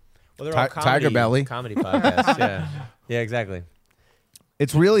 Well, they're all Tiger Belly. comedy podcasts. Yeah, exactly.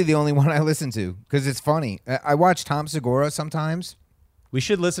 It's really the only one I listen to because it's funny. I watch Tom Segura sometimes. We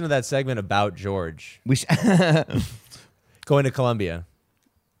should listen to that segment about George We going to Columbia.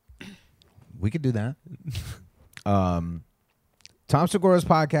 we could do that. Tom Segura's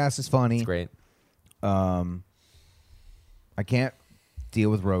podcast is funny. It's great. I can't deal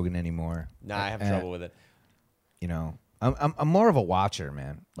with Rogan anymore. Nah, I have trouble with it. You know, I'm more of a watcher,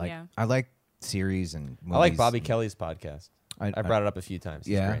 man. Like Yeah. I like series and movies. I like Bobby Kelly's podcast. I brought it up a few times. It's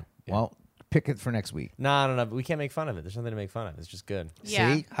Yeah. great. Yeah. Well, pick it for next week. No, but we can't make fun of it. There's nothing to make fun of. It's just good.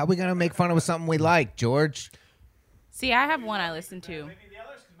 Yeah. See, how are we gonna make fun of something we like, George? See, I have one I listen to. Maybe the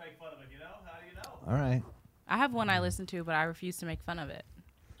others can make fun of it. You know? How do you know? All right. I have one I listen to, but I refuse to make fun of it.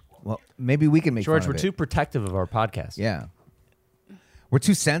 Well, maybe we can make George, fun we're of too it. protective of our podcast. Yeah. We're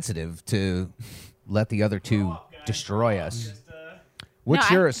too sensitive to let the other two destroy us.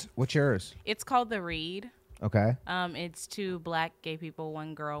 What's No, yours? What's yours? It's called The Read. Okay. It's 2 black gay people,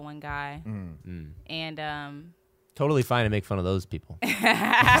 1 girl, 1 guy, and Totally fine to make fun of those people. right,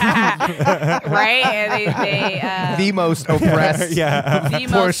 and they The most oppressed the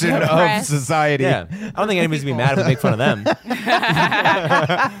most portion of oppressed- society. Yeah. I don't think anybody's going to be mad if we make fun of them.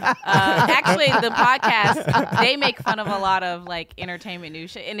 Actually, the podcast they make fun of a lot of like entertainment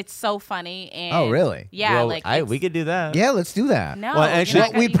news shit, and it's so funny. And Oh, really? Yeah, Well, like we could do that. Yeah, let's do that. no. Well, actually- you're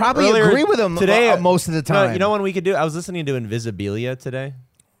not We'd gonna- probably Earlier agree with them today, most of the No, time. you know what we could do? I was listening to Invisibilia today,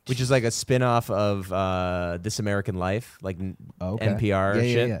 which is like a spin-off of This American Life, like Okay. NPR Yeah,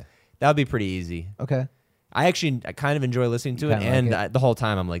 yeah, shit. yeah. That would be pretty easy. Okay. I kind of enjoy listening to it, kinda like and it. the whole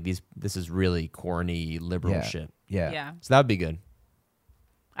time I'm like, this is really corny liberal Yeah. shit. Yeah. Yeah, So that would be good.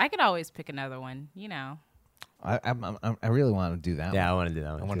 I could always pick another one. You know. I really want to do that Yeah, I one. want to do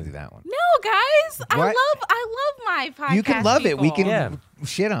that one. I want to too. do that one. No, guys, I What? love my podcast. You can love it. We people. can Yeah.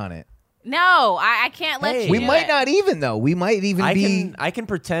 shit on it. No, I can't let Hey. you. We do might it. not even though. We might even be. I can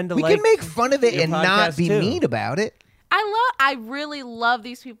pretend to We like. can make fun of it your and not podcast be too. mean about it. I really love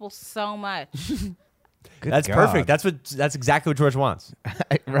these people so much. Good That's God. perfect. That's exactly what George wants.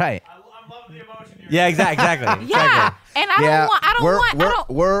 right. I'm loving the emotion here. Yeah, exactly. Yeah, and I don't want.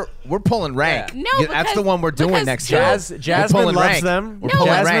 We're pulling rank. No, Yeah, that's the because- one we're doing because next Jazz, time. We're Jasmine pulling loves rank. them. We're No,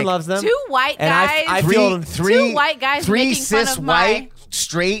 pulling Jasmine rank. loves them. 2 white And guys. I Three, feel three, 2 white guys three making fun cis of white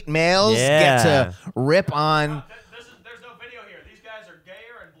straight males Yeah. get to rip on. There's no video here. These guys are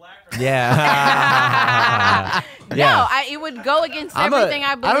gayer and blacker. Yeah. No, it would go against everything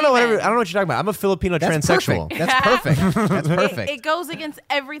I believe. I don't know in. I don't know what you're talking about. I'm a Filipino That's transsexual. perfect. That's perfect. That's perfect. It goes against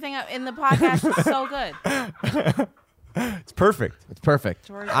everything in the podcast. It's so good. It's perfect. It's perfect.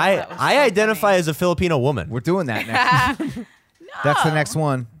 George, I that was I so identify funny. as a Filipino woman. We're doing that next. That's the next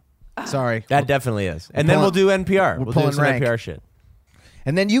one. Sorry. That definitely is. And then we'll pulling- do NPR. we're We'll do pulling some rank. NPR shit.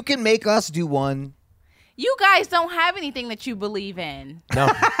 And then you can make us do one. You guys don't have anything that you believe in. No,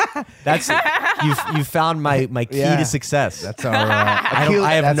 that's you found my key Yeah. to success. That's our.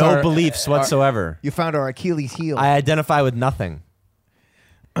 I have no beliefs whatsoever. You found our Achilles heel. I identify with nothing.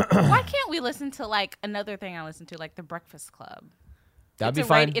 Why can't we listen to like another thing I listen to, like The Breakfast Club? That'd It's be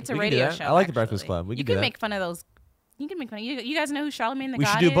fine. It's a We can do radio that. show. I like The Breakfast actually. Club. We you can do can that. make fun of those. You can make fun of you guys know who Charlamagne the We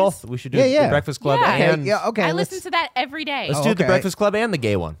God should do is? both. We should do Yeah, yeah. The Breakfast Club Yeah. okay. and Yeah. Okay. I let's listen to that every day. let's Oh, do The okay. Breakfast Club and the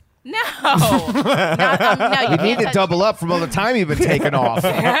gay one. No, no, you We need can't to touch- double up from all the time you've been taking off.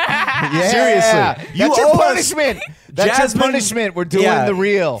 Yeah. Seriously. You That's your owe us- punishment. That's your Jasmine- punishment. We're doing Yeah. the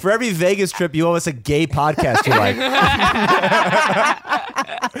real. For every Vegas trip, you owe us a gay podcast you like.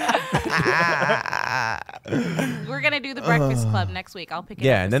 We're gonna do The Breakfast Club next week. I'll pick it.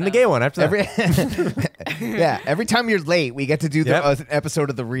 Yeah, and then the gay one after that. Every time you're late, we get to do the Yep. episode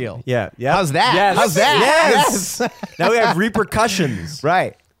of the real. Yeah. How's that? Yes. How's that? Yes. Now we have repercussions.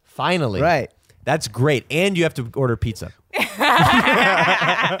 Right. Finally. Right. That's great. And you have to order pizza.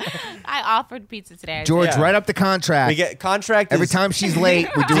 I offered pizza today. George, Yeah. write up the contract. We get contract Every is time she's late,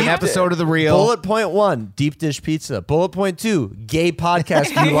 we do an episode of the real. Bullet point 1, deep dish pizza. Bullet point 2, gay podcast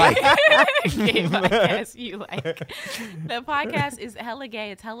you like. Gay podcast you like. The podcast is hella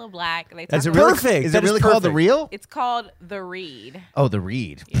gay. It's hella black. They talk Is it about- really, Perfect. Is That it is really called the perfect. real? It's called The Read. Oh, the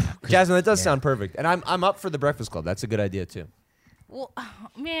read. Jasmine, that does sound perfect. And I'm up for the Breakfast Club. That's a good idea too. Well,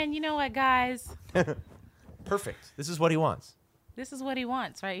 man, you know what, guys? Perfect. This is what he wants. This is what he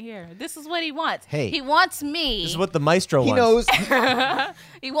wants right here. This is what he wants. Hey. He wants me. This is what the maestro He wants. knows.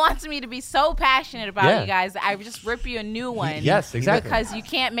 He wants me to be so passionate about Yeah. you guys that I just rip you a new one. Yes, exactly. Because you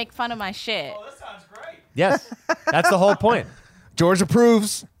can't make fun of my shit. This sounds great. Yes. That's the whole point. George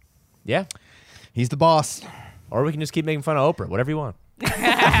approves. Yeah. He's the boss. Or we can just keep making fun of Oprah. Whatever you want. You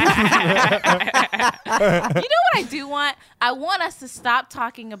know what I do want? I want us to stop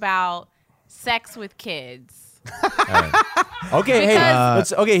talking about sex with kids. Okay,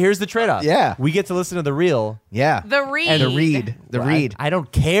 Because- okay, here's the trade-off. Yeah. We get to listen to the real. Yeah. The Read. And the read. The Well, read. I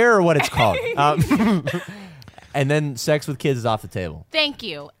don't care what it's called. And then sex with kids is off the table. Thank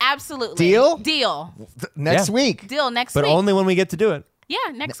you. Absolutely. Deal? Deal. Next Yeah. week. Deal next But week. only when we get to do it.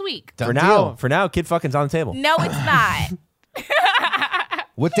 Yeah, next week. Done For now, kid fucking's on the table. No, it's not.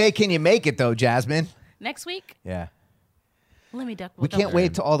 What day can you make it though, Jasmine? Next week? Yeah. Let me duck. We can't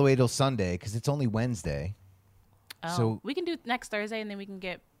wait all the way till Sunday because it's only Wednesday. Oh, so- we can do next Thursday and then we can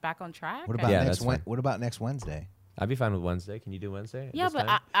get back on track. What about Yeah, next that's fine. What about next Wednesday? I'd be fine with Wednesday. Can you do Wednesday? at Yeah, this but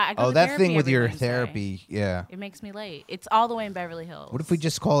time? I go Oh, to that therapy thing with every your Wednesday. therapy. Yeah. It makes me late. It's all the way in Beverly Hills. What if we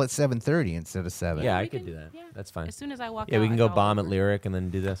just call it 7:30 instead of 7? Yeah, I we could can- do that. yeah. That's fine. As soon as I walk out, Yeah, we can it's go all bomb over. at Lyric and then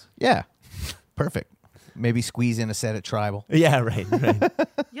do this. Yeah. Perfect. Maybe squeeze in a set at Tribal. Yeah, right.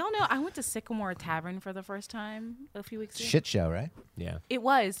 Y'all know I went to Sycamore Tavern for the first time a few weeks ago. Shit show, right? Yeah. It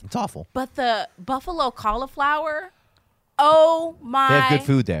was. It's awful. But the buffalo cauliflower, oh my They have good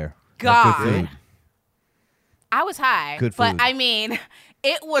food there. They have God. good food. I was high. Good But food. I mean,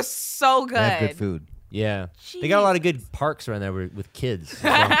 it was so good. They have good food. Yeah. They got a lot of good parks around there with kids. So.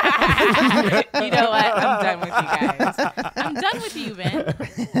 You know what? I'm done with you guys. I'm done with you,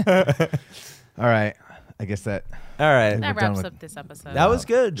 Ben. All right. I guess that. All right. That done wraps with- up this episode. That was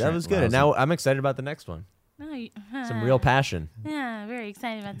good. That Trent was good. And Lousy. now I'm excited about the next one. No, Some real passion. Yeah, very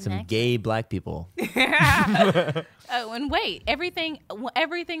excited about the Some next. gay black people. Oh, and wait, everything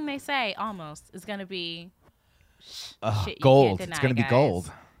they say almost is gonna be shit you Gold. can't It's deny, going to be guys.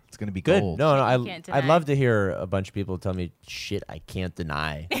 gold. It's going to be Good. gold. No, Shit you no. can't I'd deny. love to hear a bunch of people tell me shit I can't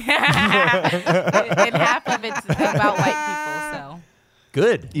deny. And half of it's about white people, so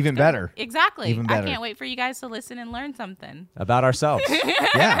Good. Even better. exactly. Even I better. can't wait for you guys to listen and learn something. About ourselves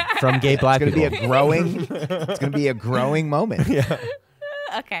Yeah. from gay black It's going to people. be a growing. It's going to be a growing moment.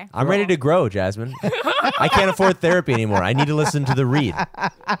 Okay. I'm ready to grow, Jasmine. I can't afford therapy anymore. I need to listen to the read.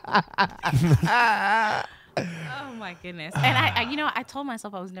 Oh my goodness. And I told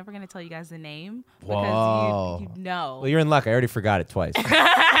myself I was never gonna tell you guys the name Whoa. because you know. Well, you're in luck. I already forgot it twice.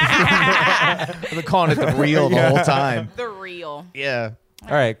 I've been calling it the real the whole time. the real. Yeah.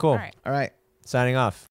 All right, cool. All right. All right. Signing off.